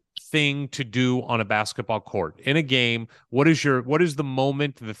favorite thing to do on a basketball court in a game? What is the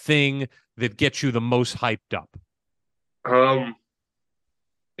moment, the thing that gets you the most hyped up?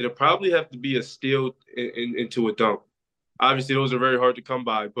 It'll probably have to be a steal into a dunk. Obviously, those are very hard to come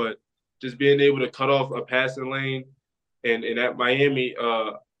by, but just being able to cut off a passing lane, and at Miami,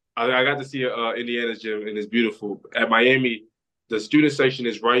 I got to see Indiana's gym, and it's beautiful. At Miami, the student section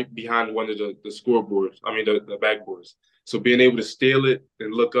is right behind one of the scoreboards. I mean, the backboards. So being able to steal it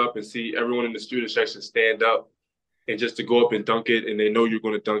and look up and see everyone in the student section stand up and just to go up and dunk it, and they know you're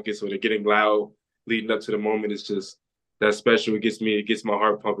going to dunk it, so they're getting loud leading up to the moment. It's just that special. It gets my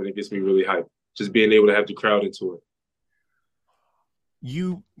heart pumping. It gets me really hyped. Just being able to have the crowd into it.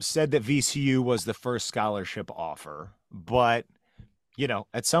 You said that VCU was the first scholarship offer, but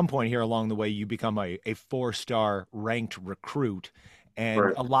at some point here along the way, you become a 4-star ranked recruit, and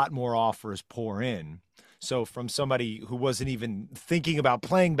Right. a lot more offers pour in. So from somebody who wasn't even thinking about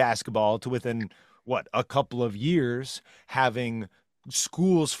playing basketball to within, a couple of years, having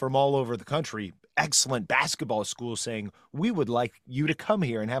schools from all over the country, excellent basketball schools, saying, we would like you to come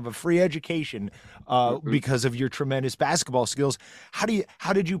here and have a free education because of your tremendous basketball skills. How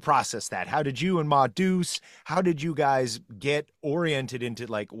did you process that? How did you and Ma Deuce, how did you guys get oriented into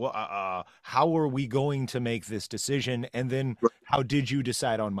how are we going to make this decision? And then how did you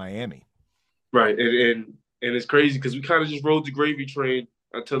decide on Miami? Right. And it's crazy because we kind of just rode the gravy train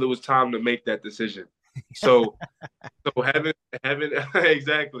until it was time to make that decision. So having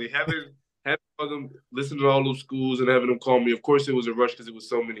exactly having them listen to all those schools and having them call me. Of course, it was a rush because it was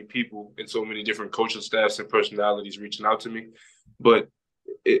so many people and so many different coaching staffs and personalities reaching out to me. But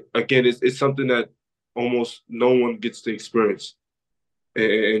it's something that almost no one gets to experience,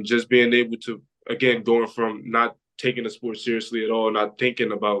 and just being able to, again, going from not taking the sport seriously at all, not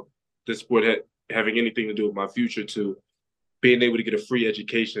thinking about the sport having anything to do with my future, to being able to get a free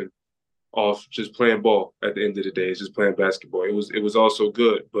education off just playing ball. At the end of the day, it's just playing basketball. It was also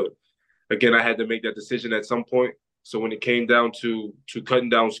good, but again, I had to make that decision at some point. So when it came down to cutting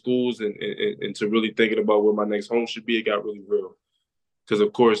down schools and to really thinking about where my next home should be, it got really real. Because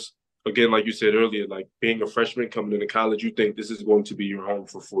of course, again, like you said earlier, like being a freshman coming into college, you think this is going to be your home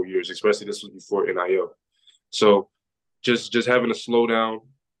for 4 years, especially this was before NIL. So just having to slow down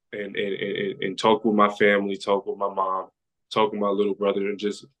and talk with my family, talk with my mom, talk with my little brother, and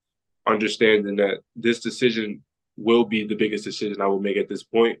just understanding that this decision will be the biggest decision I will make at this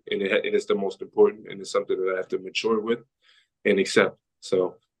point, and it's the most important, and it's something that I have to mature with and accept.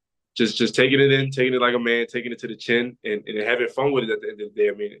 So just taking it in, taking it like a man, taking it to the chin, and having fun with it at the end of the day.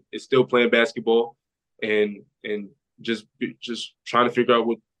 I mean, it's still playing basketball, and just trying to figure out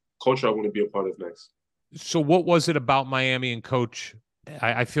what culture I want to be a part of next. So what was it about Miami and Coach?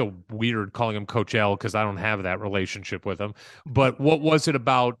 I feel weird calling him Coach L because I don't have that relationship with him. But what was it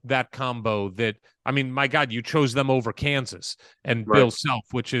about that combo that, I mean, my God, you chose them over Kansas and Right. Bill Self,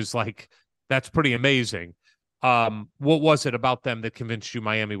 which is that's pretty amazing. What was it about them that convinced you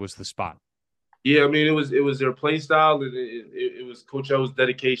Miami was the spot? Yeah, I mean, it was their play style, and it was Coach L's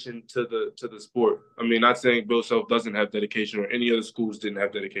dedication to the sport. I mean, not saying Bill Self doesn't have dedication or any other schools didn't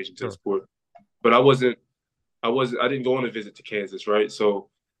have dedication to the sport, but I didn't go on a visit to Kansas, right? So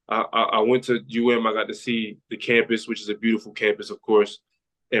I went to UM. I got to see the campus, which is a beautiful campus, of course.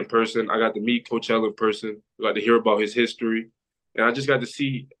 in person. I got to meet Coach L in person. I got to hear about his history, and I just got to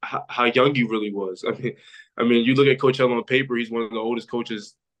see how young he really was. I mean, you look at Coach L on paper; he's one of the oldest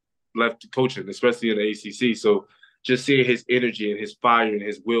coaches left coaching, especially in the ACC. So just seeing his energy and his fire and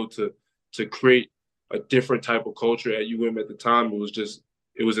his will to create a different type of culture at at the time,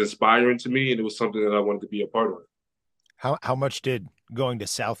 it was inspiring to me, and it was something that I wanted to be a part of. How much did going to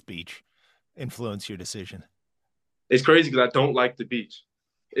South Beach influence your decision? It's crazy because I don't like the beach.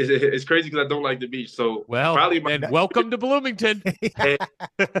 It's crazy because I don't like the beach. So welcome to Bloomington.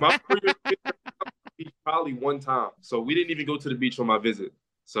 My career probably one time. So we didn't even go to the beach on my visit.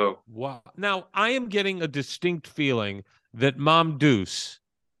 So wow. Now I am getting a distinct feeling that Mom Deuce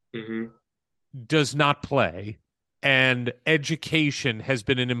does not play, and education has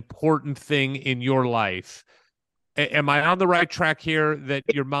been an important thing in your life. Am I on the right track here that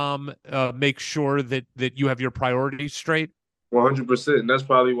your mom makes sure that you have your priorities straight? 100%. And that's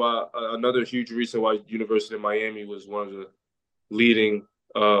probably why another huge reason why University of Miami was one of the leading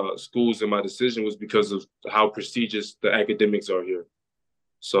schools in my decision was because of how prestigious the academics are here.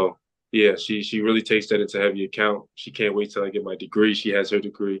 So, yeah, she really takes that into heavy account. She can't wait till I get my degree. She has her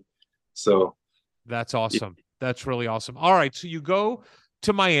degree. So that's awesome. Yeah. That's really awesome. All right. So you go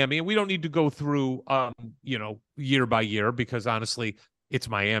to Miami, and we don't need to go through, year by year, because honestly, it's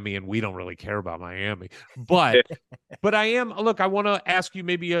Miami and we don't really care about Miami. But, but I want to ask you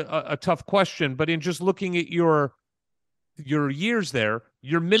maybe a tough question, but in just looking at your years there,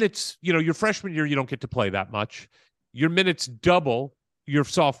 your minutes, your freshman year, you don't get to play that much. Your minutes double your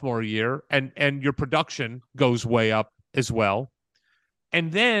sophomore year, and your production goes way up as well.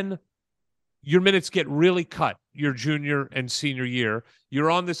 And then your minutes get really cut your junior and senior year. You're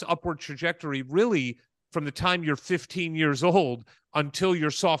on this upward trajectory really from the time you're 15 years old until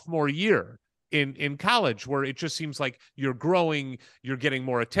your sophomore year in college, where it just seems like you're growing, you're getting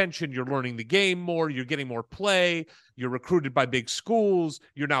more attention, you're learning the game more, you're getting more play, you're recruited by big schools,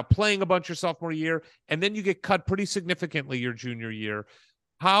 you're now playing a bunch your sophomore year, and then you get cut pretty significantly your junior year.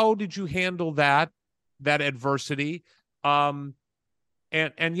 How did you handle that adversity? And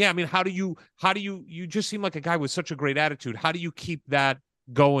yeah, I mean, how do you just seem like a guy with such a great attitude. How do you keep that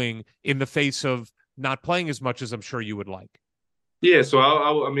going in the face of not playing as much as I'm sure you would like? Yeah, so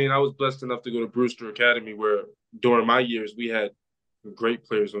I was blessed enough to go to Brewster Academy, where during my years we had great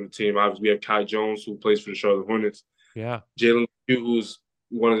players on the team. Obviously, we had Kai Jones, who plays for the Charlotte Hornets. Yeah, Jalen, who's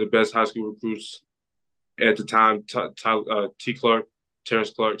one of the best high school recruits at the time. Terrence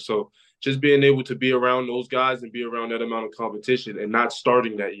Clark. So just being able to be around those guys and be around that amount of competition, and not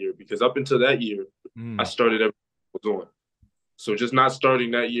starting that year, because up until that year, I started everything I was on. So just not starting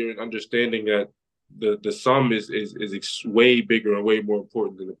that year and understanding that the sum is way bigger and way more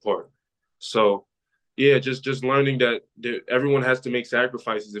important than the part. So, yeah, just learning that everyone has to make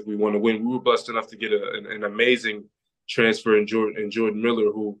sacrifices if we want to win. We were blessed enough to get an amazing transfer in Jordan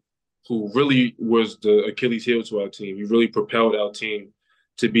Miller, who really was the Achilles heel to our team. He really propelled our team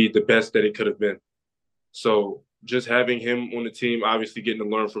to be the best that it could have been. So just having him on the team, obviously getting to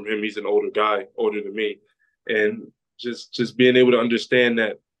learn from him. He's an older guy, older than me, and just being able to understand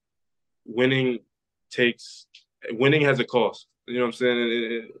that winning has a cost. You know what I'm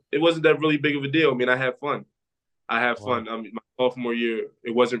saying? It wasn't that really big of a deal. I mean, I had fun. Fun. I mean, my sophomore year,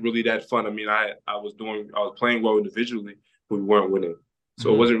 it wasn't really that fun. I mean, I was playing well individually, but we weren't winning.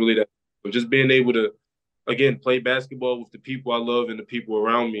 So It wasn't really that. But just being able to, again, play basketball with the people I love and the people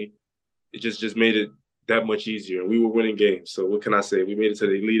around me, it just made it that much easier. We were winning games. So what can I say? We made it to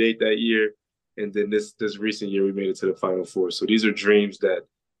the Elite Eight that year. And then this recent year, we made it to the Final Four. So these are dreams that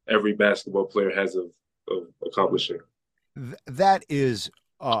every basketball player has of accomplishing. That is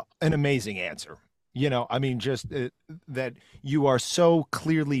an amazing answer. I mean, just that you are so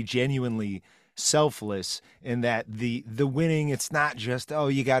clearly, genuinely selfless in that the winning, it's not just, oh,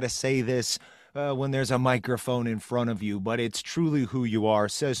 you got to say this when there's a microphone in front of you, but it's truly who you are,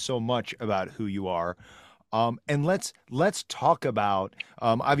 says so much about who you are. And let's talk about,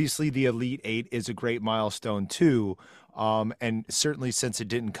 obviously the Elite Eight is a great milestone too. And certainly since it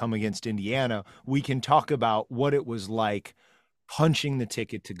didn't come against Indiana, we can talk about what it was like punching the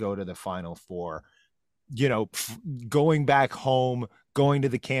ticket to go to the Final Four, going back home, going to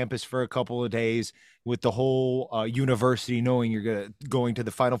the campus for a couple of days with the whole university knowing you're going to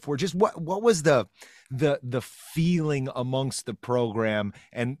the Final Four. Just what was the feeling amongst the program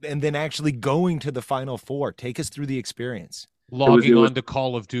and then actually going to the Final Four? Take us through the experience. Logging on to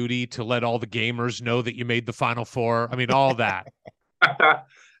Call of Duty to let all the gamers know that you made the Final Four. I mean, all that.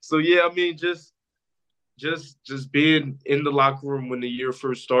 So, yeah, I mean, just being in the locker room when the year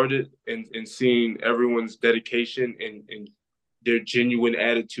first started and seeing everyone's dedication and their genuine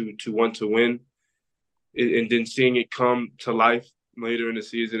attitude to want to win, and then seeing it come to life later in the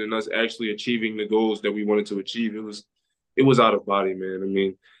season and us actually achieving the goals that we wanted to achieve. It was out of body, man. I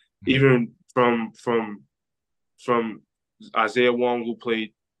mean, even from Isaiah Wong, who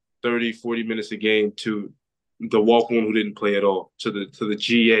played 30, 40 minutes a game, to the walk-on who didn't play at all, to the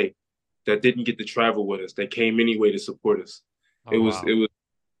GA that didn't get to travel with us, that came anyway to support us. Oh, it was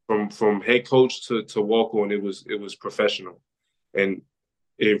from head coach to walk-on, it was professional. And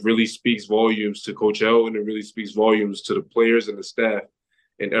it really speaks volumes to Coach L, and it really speaks volumes to the players and the staff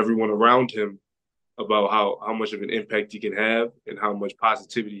and everyone around him about how much of an impact he can have and how much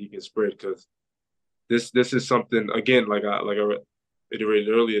positivity he can spread. Because this is something, again, like I iterated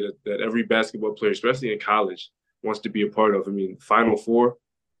earlier, that every basketball player, especially in college, wants to be a part of. I mean, Final Four.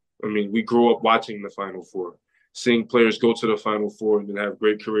 I mean, we grew up watching the Final Four, seeing players go to the Final Four and then have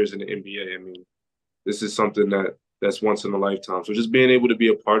great careers in the NBA. I mean, this is something that's once in a lifetime. So just being able to be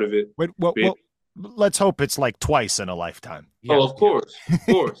a part of it. Well, let's hope it's like twice in a lifetime. Yeah. Oh, of course.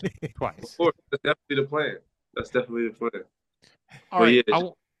 Twice. Of course. That's definitely the plan. All right. Yeah.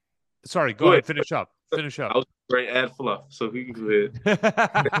 Sorry, go ahead. Finish up. I was going to add fluff, so we can go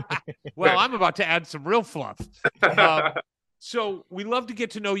ahead. Well, I'm about to add some real fluff. So we love to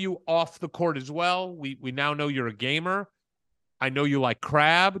get to know you off the court as well. We now know you're a gamer. I know you like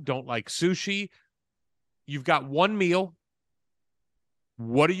crab, don't like sushi. You've got one meal.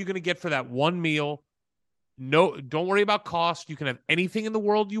 What are you going to get for that one meal? No, don't worry about cost. You can have anything in the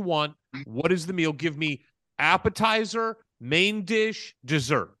world you want. What is the meal? Give me appetizer, main dish,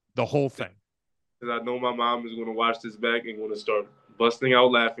 dessert, the whole thing. Because I know my mom is going to watch this back and going to start busting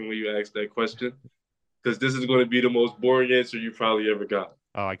out laughing when you ask that question. Because this is going to be the most boring answer you probably ever got.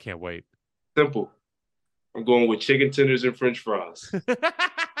 Oh, I can't wait. Simple. I'm going with chicken tenders and French fries.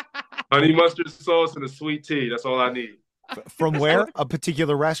 Honey mustard sauce and a sweet tea. That's all I need. From where? A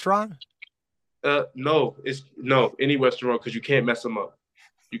particular restaurant? No, any restaurant, because you can't mess them up.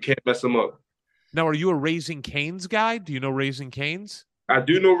 Now, are you a Raising Cane's guy? Do you know Raising Cane's? I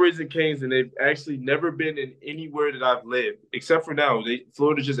do know Raising Cane's, and they've actually never been in anywhere that I've lived, except for now.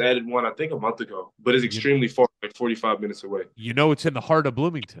 Florida just added one, I think, a month ago, but it's extremely far, like 45 minutes away. You know it's in the heart of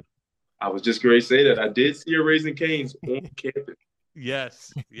Bloomington. I was just going to say that. I did see a Raising Cane's on campus.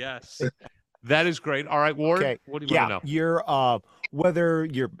 Yes. That is great. All right, Ward, okay. What do you want to know? You're, whether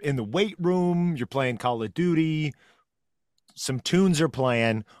you're in the weight room, you're playing Call of Duty, some tunes are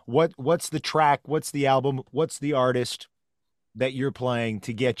playing. What's the track? What's the album? What's the artist that you're playing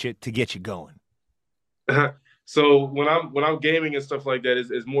to get you going? So when I'm gaming and stuff like that,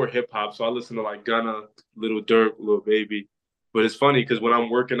 it's more hip hop. So I listen to like Gunna, Lil Durk, Lil Baby. But it's funny because when I'm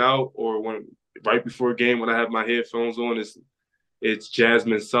working out or when right before a game, when I have my headphones on, it's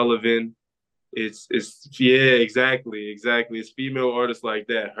Jasmine Sullivan. It's exactly. It's female artists like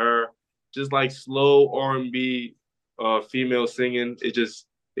that. Her, just like slow R&B, female singing.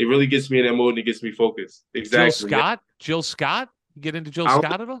 It really gets me in that mode and it gets me focused. Exactly. Jill Scott? You get into Jill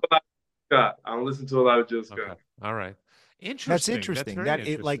Scott at all? I don't listen to a lot of Jill Scott. Okay. All right. Interesting. That's interesting.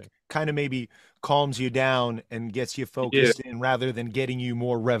 It like kind of maybe calms you down and gets you focused in rather than getting you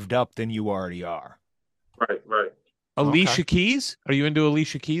more revved up than you already are. Right. Alicia Keys? Are you into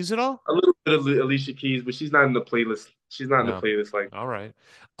Alicia Keys at all? A little bit of Alicia Keys, but she's not in the playlist. She's not in the playlist like. All right.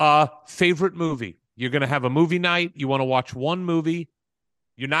 Favorite movie? You're going to have a movie night. You want to watch one movie.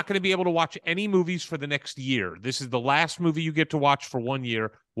 You're not going to be able to watch any movies for the next year. This is the last movie you get to watch for 1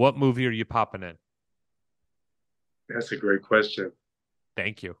 year. What movie are you popping in? That's a great question.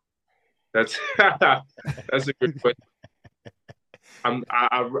 Thank you. That's a good question.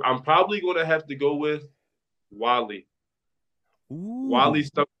 I'm probably going to have to go with WALL-E. WALL-E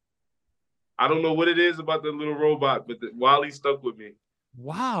stuck. I don't know what it is about the little robot, but WALL-E stuck with me.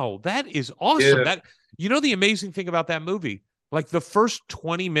 Wow, that is awesome. Yeah. The amazing thing about that movie, like the first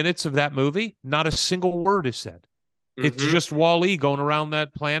 20 minutes of that movie, not a single word is said. Mm-hmm. It's just WALL-E going around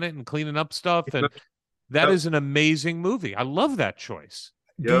that planet and cleaning up stuff. And that is an amazing movie. I love that choice.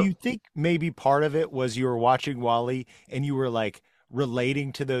 Do you think maybe part of it was you were watching WALL-E and you were like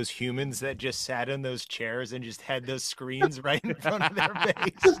relating to those humans that just sat in those chairs and just had those screens right in front of their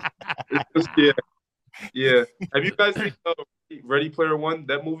face? Yeah. Have you guys seen Ready Player One,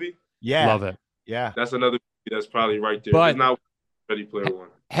 that movie? Yeah. Love it. Yeah. That's another movie that's probably right there. But it's not Ready Player One.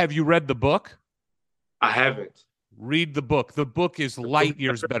 Have you read the book? I haven't. Read the book. The book is light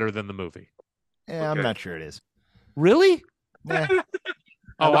years better than the movie. Yeah, I'm not sure it is. Really? Nah.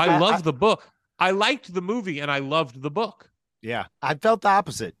 I love the book. I liked the movie and I loved the book. Yeah. I felt the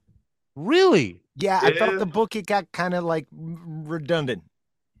opposite. Really? Yeah, I felt the book, it got kind of like redundant.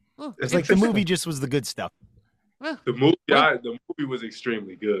 Oh, it's like the movie just was the good stuff. The movie, Well- the movie was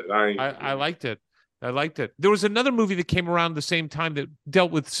extremely good. I liked it. I liked it. There was another movie that came around the same time that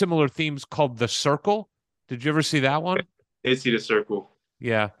dealt with similar themes called The Circle. Did you ever see that one? did see The Circle.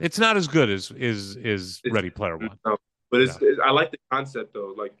 Yeah, it's not as good as It's- Ready Player One. No, but I like the concept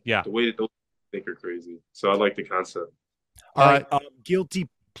though. Like Yeah. the way that those think are crazy. So I like the concept. All right, guilty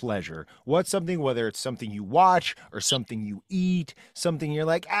pleasure. What's something, whether it's something you watch or something you eat, something you're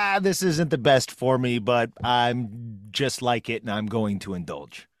like, this isn't the best for me, but I'm just like it and I'm going to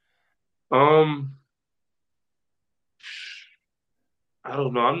indulge. I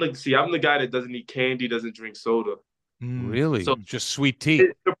don't know. I'm the guy that doesn't eat candy, doesn't drink soda. Really? So- Just sweet tea.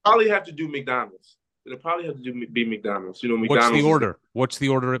 It'll probably have to do McDonald's. It'll probably have to be McDonald's. You know, What's McDonald's. the order? What's the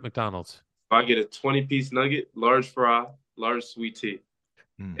order at McDonald's? I get a 20-piece nugget, large fry, large sweet tea,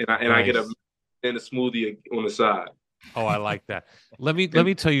 and I get Nice. a smoothie on the side. Oh, I like that. Let me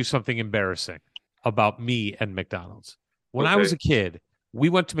tell you something embarrassing about me and McDonald's. When I was a kid, we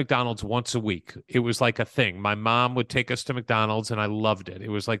went to McDonald's once a week. It was like a thing. My mom would take us to McDonald's, and I loved it. It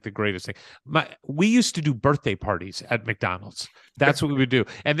was like the greatest thing. We used to do birthday parties at McDonald's. That's what we would do.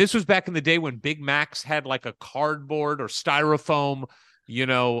 And this was back in the day when Big Macs had like a cardboard or styrofoam,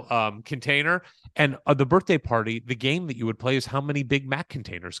 container. And the birthday party, the game that you would play is how many Big Mac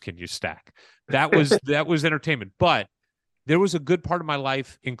containers can you stack? That was entertainment. But there was a good part of my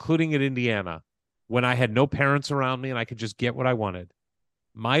life, including in Indiana, when I had no parents around me and I could just get what I wanted.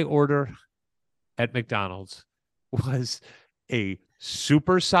 My order at McDonald's was a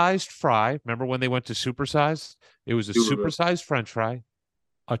supersized fry. Remember when they went to supersized? It was a supersized French fry,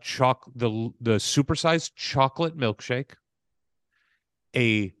 the supersized chocolate milkshake,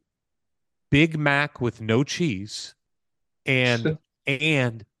 a Big Mac with no cheese, and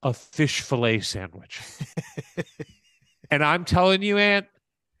a fish fillet sandwich. And I'm telling you, Ant,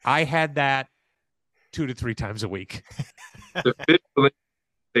 I had that 2 to 3 times a week. The fish fillet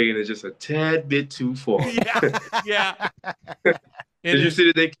taking it just a tad bit too far. Yeah. Did you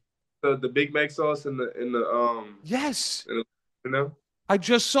see that the Big Mac sauce in the Yes. you know? I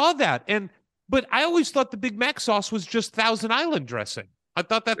just saw that. But I always thought the Big Mac sauce was just Thousand Island dressing. I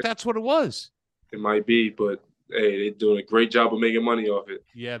thought that's what it was. It might be, but hey, they're doing a great job of making money off it.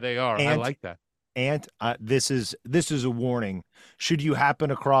 Yeah, they are. I And- like that. And this is a warning. Should you happen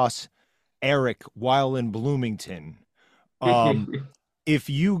across Eric while in Bloomington, if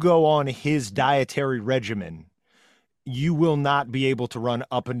you go on his dietary regimen, you will not be able to run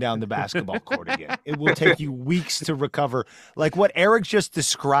up and down the basketball court again. It will take you weeks to recover. Like what Eric just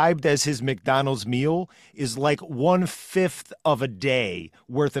described as his McDonald's meal is like 1/5 of a day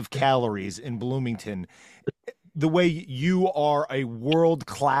worth of calories in Bloomington. The way you are a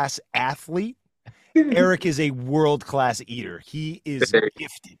world-class athlete, Eric is a world-class eater. He is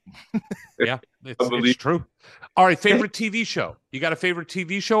gifted. Yeah, it's true. All right, favorite TV show. You got a favorite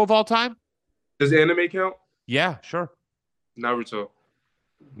TV show of all time? Does anime count? Yeah, sure. Naruto.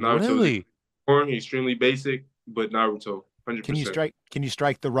 Really? Boring, extremely basic, but Naruto, 100%. Can you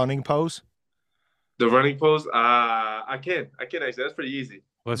strike the running pose? The running pose? I can actually. That's pretty easy.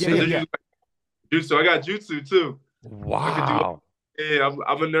 Let's Yeah, see. yeah. Jutsu. I got jutsu too. Wow. Yeah,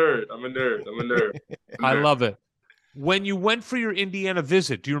 I'm a nerd. I'm a nerd. I love it. When you went for your Indiana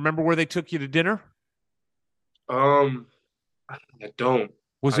visit, do you remember where they took you to dinner? I don't.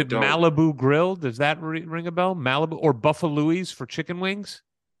 Was I it don't. Malibu Grill? Does that ring a bell? Malibu or Buffalo's for chicken wings?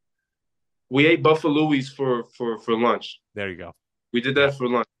 We ate Buffalo's for lunch. There you go. We did that for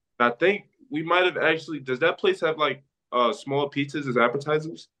lunch. I think we might have actually. Does that place have like small pizzas as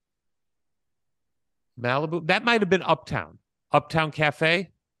appetizers? Malibu. That might have been Uptown. Uptown Cafe.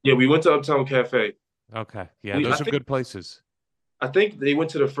 Yeah, we went to Uptown Cafe. Okay. Yeah, I those are think- good places. I think they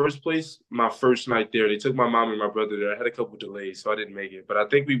went to the first place my first night there. They took my mom and my brother there. I had a couple delays, so I didn't make it. But I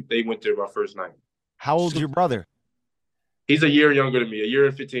think they went there my first night. How old's your brother? He's a year younger than me, a year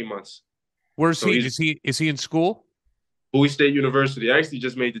and 15 months. Where's So he? he's- Is he in school? Bowie State University. I actually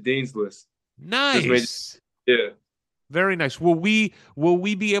just made the dean's list. Nice. Yeah. Very nice. Will we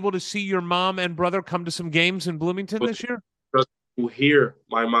be able to see your mom and brother come to some games in Bloomington this year? You will hear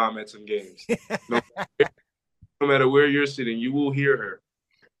my mom at some games. No matter where you're sitting, you will hear her.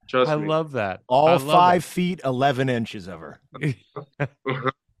 Trust I me. love that. All I love 5 feet 11 inches of her. it.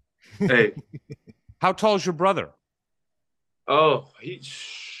 Hey, How tall is your brother? oh,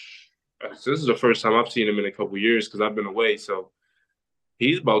 this is the first time I've seen him in a couple years because I've been away. So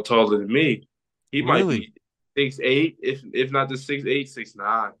he's about taller than me. He might Really? be 6'8", if not the 6'8",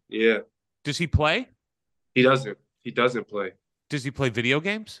 6'9". Yeah, Does he play? he doesn't. He doesn't play. Does he play video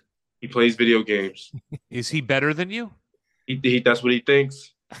games? He plays video games. Is he better than you? He that's what he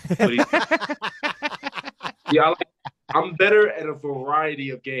thinks. But Yeah, I'm better at a variety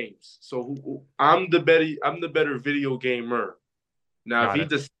of games. So I'm the better video gamer. Now, if Got he it.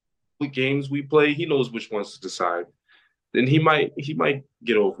 decides what games we play, he knows which ones to decide. Then he might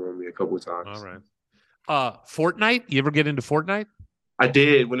get over on me a couple of All times. right. Fortnite. You ever get into Fortnite? I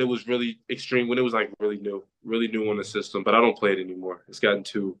did when it was really extreme, when it was like really new on the system, but I don't play it anymore. It's gotten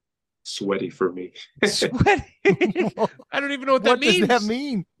too sweaty for me. Sweaty. I don't even know what that means. What does that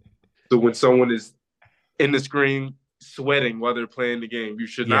mean? So when someone is in the screen sweating while they're playing the game, you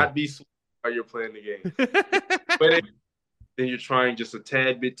should not be sweating while you're playing the game. Sweating, then you're trying just a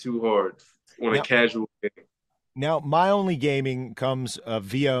tad bit too hard on a casual game. Now, my only gaming comes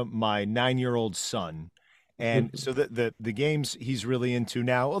via my 9-year-old son. And so the games he's really into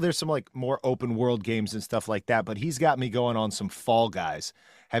now, well, there's some like more open world games and stuff like that, but he's got me going on some Fall Guys.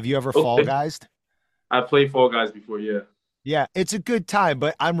 Have you ever Fall Guysed? I played Fall Guys before, yeah. Yeah, it's a good time,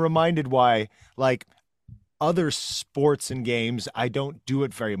 but I'm reminded why, like, other sports and games, I don't do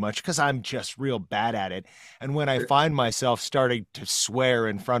it very much because I'm just real bad at it. And when I find myself starting to swear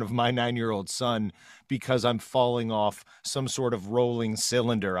in front of my 9-year-old son because I'm falling off some sort of rolling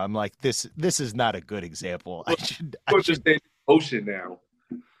cylinder, I'm like, this is not a good example. I should understand emotion now.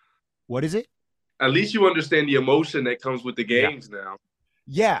 What is it? At least you understand the emotion that comes with the games now.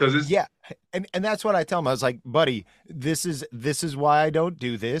 Yeah, yeah. And that's what I tell him. I was like, buddy, this is why I don't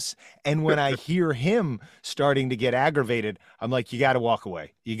do this. And when I hear him starting to get aggravated, I'm like, you got to walk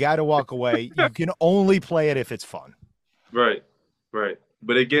away. You got to walk away. You can only play it if it's fun. Right.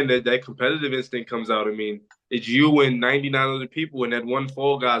 But again, that competitive instinct comes out. I mean, it's you and 99 other people in that one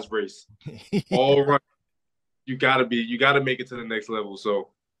Fall Guys race. All right. You gotta make it to the next level. So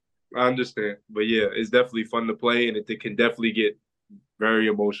I understand. But yeah, it's definitely fun to play, and it can definitely get very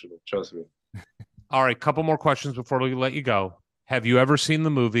emotional. Trust me. All right, couple more questions before we let you go. Have you ever seen the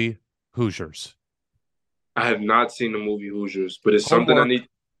movie Hoosiers? I have not seen the movie Hoosiers, but it's something I need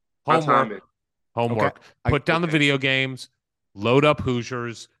my time in. Homework. Okay. Put down the video games, load up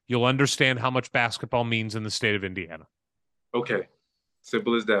Hoosiers. You'll understand how much basketball means in the state of Indiana. Okay.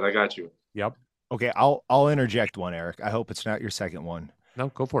 Simple as that. I got you. Yep. Okay, I'll interject one, Eric. I hope it's not your second one. No,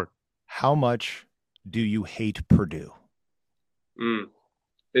 go for it. How much do you hate Purdue?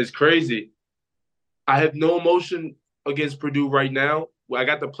 It's crazy. I have no emotion against Purdue right now. I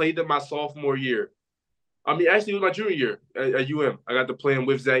got to play them my sophomore year. I mean, actually, it was my junior year at UM. I got to play him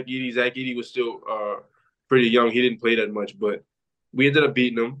with Zach Edey. Zach Edey was still pretty young. He didn't play that much, but we ended up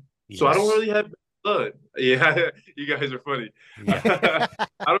beating him. Yes. So I don't really have blood. Yeah, you guys are funny. Yeah.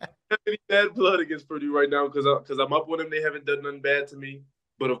 I don't have any bad blood against Purdue right now because I'm up with them. They haven't done nothing bad to me.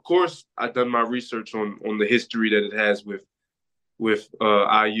 But, of course, I've done my research on the history that it has with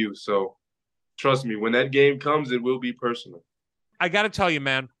IU. So trust me, when that game comes, it will be personal. I got to tell you,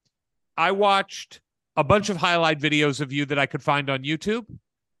 man, I watched a bunch of highlight videos of you that I could find on YouTube.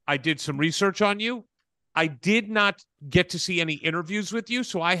 I did some research on you. I did not get to see any interviews with you,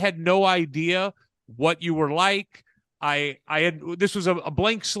 so I had no idea what you were like. This was a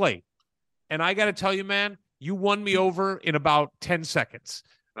blank slate. And I got to tell you, man, you won me over in about 10 seconds.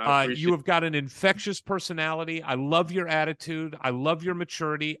 You have got an infectious personality. I love your attitude. I love your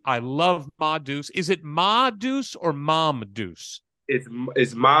maturity. I love Ma Deuce. Is it Ma Deuce or Mom Deuce?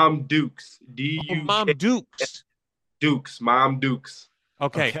 It's Mom Dukes. D-U-K. Mom Dukes. Dukes. Mom Dukes.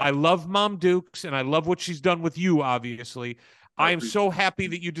 Okay. I love Mom Dukes, and I love what she's done with you, obviously. I am so happy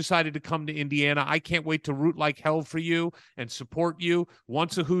that you decided to come to Indiana. I can't wait to root like hell for you and support you.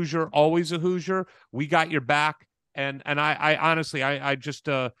 Once a Hoosier, always a Hoosier. We got your back. And I honestly, I just,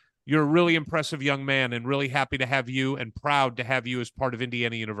 you're a really impressive young man and really happy to have you and proud to have you as part of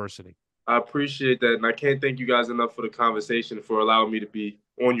Indiana University. I appreciate that. And I can't thank you guys enough for the conversation, for allowing me to be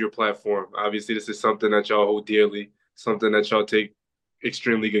on your platform. Obviously, this is something that y'all hold dearly, something that y'all take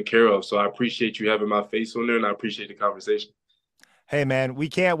extremely good care of. So I appreciate you having my face on there, and I appreciate the conversation. Hey, man, we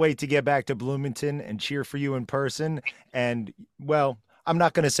can't wait to get back to Bloomington and cheer for you in person. And, well, I'm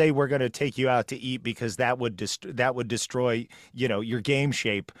not going to say we're going to take you out to eat because that would destroy, your game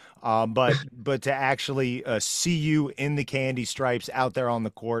shape. But to actually see you in the candy stripes out there on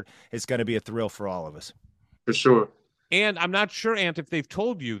the court is going to be a thrill for all of us. For sure. And I'm not sure, Ant, if they've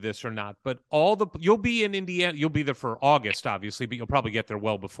told you this or not, but you'll be in Indiana. You'll be there for August, obviously, but you'll probably get there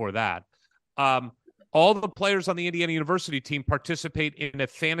well before that. All the players on the Indiana University team participate in a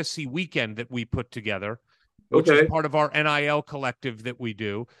fantasy weekend that we put together, which is part of our NIL collective that we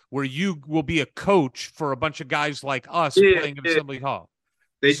do, where you will be a coach for a bunch of guys like us playing at Assembly Hall.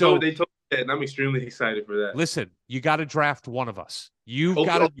 They told me that, and I'm extremely excited for that. Listen, you got to draft one of us. You'll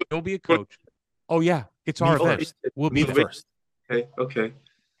be a coach. Oh, yeah. It's our event. We'll be first. Okay.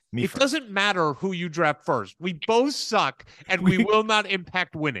 Me It first. doesn't matter who you draft first. We both suck, and we will not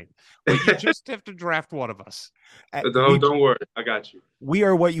impact winning. But you just have to draft one of us. Don't worry, I got you. We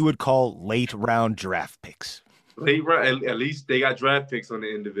are what you would call late round draft picks. Late round, at least they got draft picks on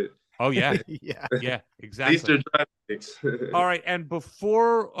the end of it. Oh, yeah. Yeah. Yeah, At exactly. least they're draft picks. All right. And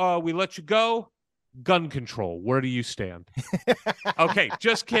before we let you go, gun control. Where do you stand? Okay.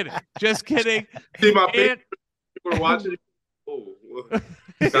 Just kidding. Just kidding. See my And- favorite people are watching. Oh,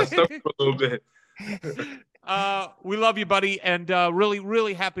 got stuck for a little bit. We love you, buddy. And really,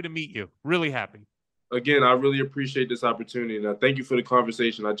 really happy to meet you. Really happy. Again, I really appreciate this opportunity, and I thank you for the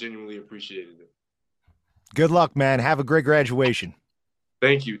conversation. I genuinely appreciated it. Good luck, man. Have a great graduation.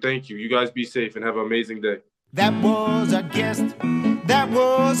 Thank you. You guys be safe and have an amazing day. That was our guest. That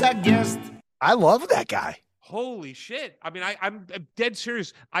was our guest. I love that guy. Holy shit. I mean, I'm dead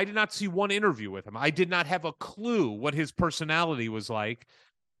serious. I did not see one interview with him. I did not have a clue what his personality was like.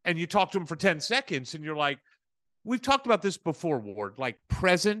 And you talk to him for 10 seconds and you're like, we've talked about this before, Ward, like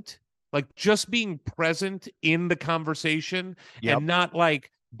present, like just being present in the conversation and not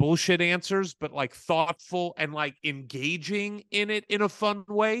like bullshit answers, but like thoughtful and like engaging in it in a fun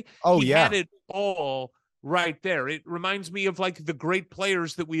way. Oh, He yeah. had it all right there. It reminds me of like the great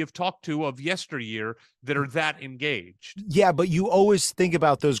players that we have talked to of yesteryear that are that engaged. Yeah, but you always think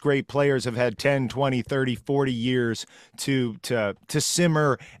about those great players have had 10, 20, 30, 40 years to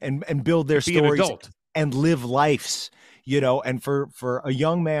simmer and build their Be an stories adult. and live lives, and for a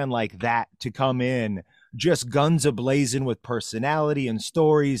young man like that to come in just guns ablazing with personality and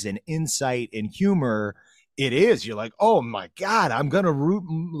stories and insight and humor, you're like, oh my God, I'm gonna root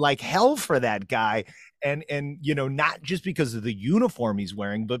like hell for that guy. And not just because of the uniform he's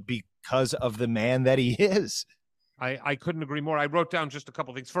wearing, but because of the man that he is. I couldn't agree more. I wrote down just a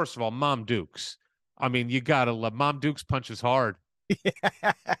couple things. First of all, Mom Dukes. I mean, you gotta love Mom Dukes punches hard.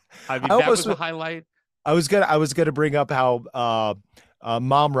 I mean, that was a highlight. I was gonna bring up how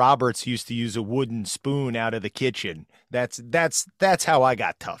Mom Roberts used to use a wooden spoon out of the kitchen. That's how I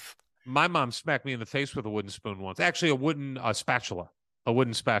got tough. My mom smacked me in the face with a wooden spoon once. Actually, a wooden spatula. A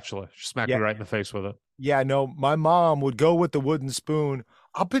wooden spatula. She smacked me right in the face with it. Yeah, no, my mom would go with the wooden spoon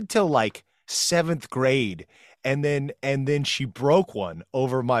up until like 7th grade. And then she broke one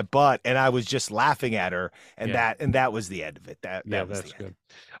over my butt, and I was just laughing at her, and that was the end of it. That was that's good.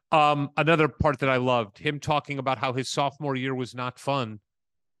 Another part that I loved, him talking about how his sophomore year was not fun.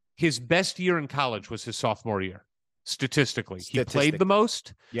 His best year in college was his sophomore year, statistically. He played the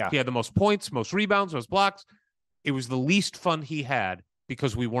most. Yeah. He had the most points, most rebounds, most blocks. It was the least fun he had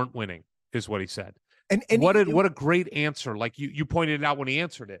because we weren't winning, is what he said. And what a great answer. Like you pointed out when he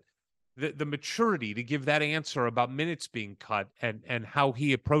answered it. The maturity to give that answer about minutes being cut and how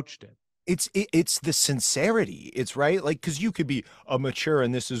he approached it. It's the sincerity. It's right. Like, cause you could be mature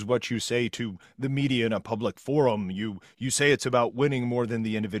and this is what you say to the media in a public forum. You say it's about winning more than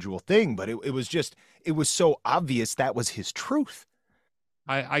the individual thing, but it was so obvious that was his truth.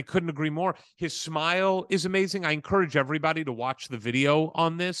 I couldn't agree more. His smile is amazing. I encourage everybody to watch the video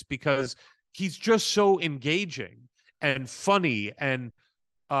on this because he's just so engaging and funny and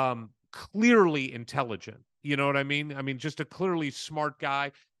clearly intelligent. You know what I mean? I mean, just a clearly smart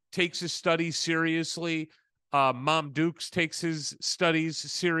guy, takes his studies seriously. Mom Dukes takes his studies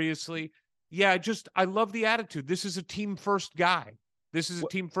seriously. Yeah, I love the attitude. This is a team first guy. This is a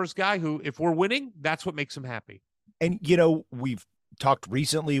team first guy who, if we're winning, that's what makes him happy. And, we've talked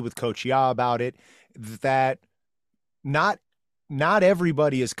recently with Coach Ya about it, that not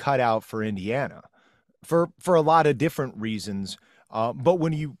everybody is cut out for Indiana for a lot of different reasons. But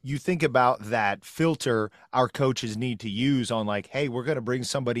when you think about that filter our coaches need to use on like, hey, we're going to bring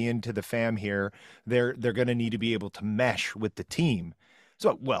somebody into the fam here. They're going to need to be able to mesh with the team.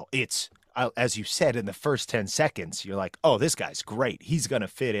 So, well, it's, as you said, in the first 10 seconds, you're like, oh, this guy's great. He's going to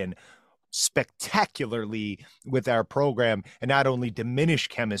fit in spectacularly with our program and not only diminish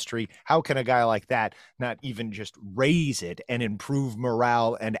chemistry. How can a guy like that not even just raise it and improve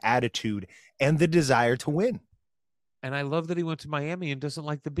morale and attitude and the desire to win? And I love that he went to Miami and doesn't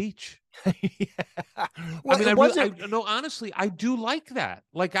like the beach. Yeah. Well, I mean, no, honestly, I do like that.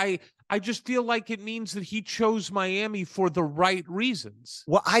 Like, I just feel like it means that he chose Miami for the right reasons.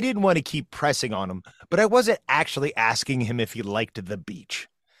 Well, I didn't want to keep pressing on him, but I wasn't actually asking him if he liked the beach.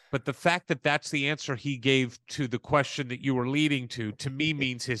 But the fact that that's the answer he gave to the question that you were leading to me,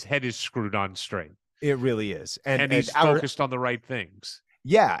 means his head is screwed on straight. It really is. And he's focused on the right things.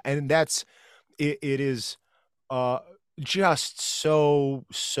 Yeah. And that's, it is just so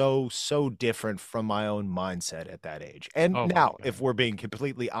different from my own mindset at that age. And now, if we're being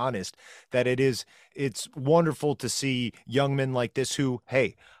completely honest, that it's wonderful to see young men like this who,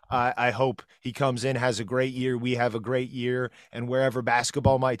 hey, I hope he comes in, has a great year. We have a great year, and wherever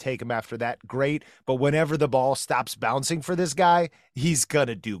basketball might take him after that, great. But whenever the ball stops bouncing for this guy, he's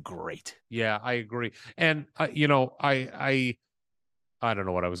gonna do great. Yeah, I agree. And I don't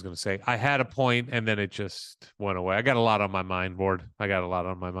know what I was going to say. I had a point and then it just went away. I got a lot on my mind, Ward. I got a lot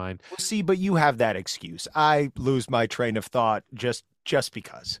on my mind. Well, see, but you have that excuse. I lose my train of thought just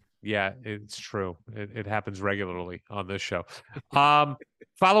because. Yeah, it's true. It happens regularly on this show.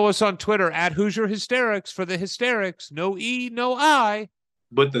 Follow us on Twitter at Hoosier Hysterics for the hysterics. No E, no I.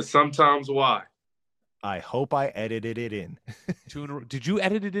 But the sometimes why. I hope I edited it in. Did you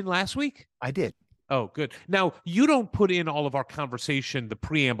edit it in last week? I did. Oh, good. Now, you don't put in all of our conversation, the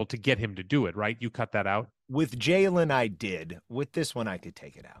preamble, to get him to do it, right? You cut that out? With Jalen, I did. With this one, I could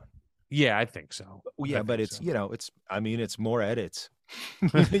take it out. Yeah, I think so. Yeah, but it's, it's more edits.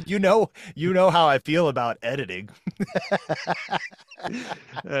 you know how I feel about editing.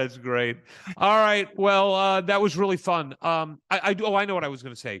 That's great. All right. Well, that was really fun. I know what I was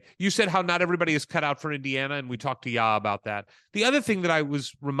going to say. You said how not everybody is cut out for Indiana, and we talked to Ya about that. The other thing that I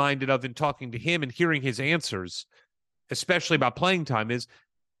was reminded of in talking to him and hearing his answers, especially about playing time, is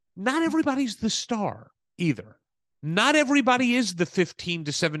not everybody's the star either. Not everybody is the 15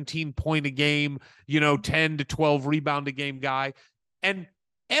 to 17 point a game, 10 to 12 rebound a game guy. And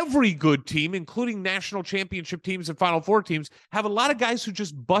every good team, including national championship teams and Final Four teams, have a lot of guys who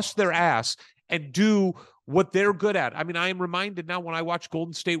just bust their ass and do what they're good at. I mean, I am reminded now when I watch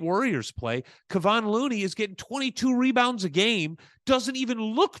Golden State Warriors play, Kevon Looney is getting 22 rebounds a game, doesn't even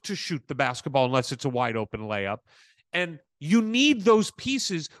look to shoot the basketball unless it's a wide open layup. And you need those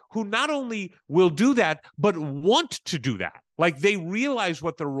pieces who not only will do that, but want to do that. Like they realize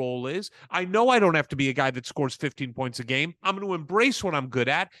what their role is. I know I don't have to be a guy that scores 15 points a game. I'm going to embrace what I'm good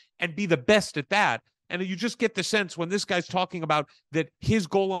at and be the best at that. And you just get the sense when this guy's talking about that his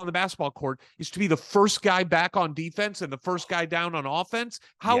goal on the basketball court is to be the first guy back on defense and the first guy down on offense.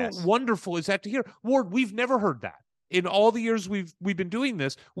 How wonderful is that to hear? Ward, we've never heard that. In all the years we've been doing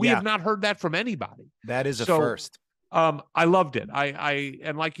this, we have not heard that from anybody. That is a first. I loved it.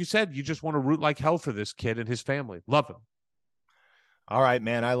 And like you said, you just want to root like hell for this kid and his family. Love him. All right,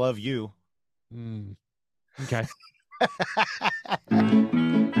 man. I love you. Okay.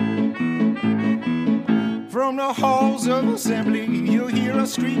 From the halls of assembly, you'll hear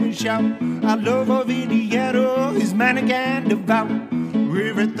us scream and shout. Our love of Indiana is manic and devout.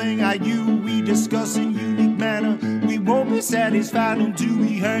 Everything we discuss in unique manner. We won't be satisfied until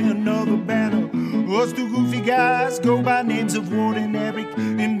we hang another banner. Us two goofy guys go by names of Ward and Eric,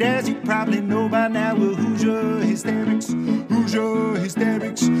 and as you probably know by now, we're Hoosiers.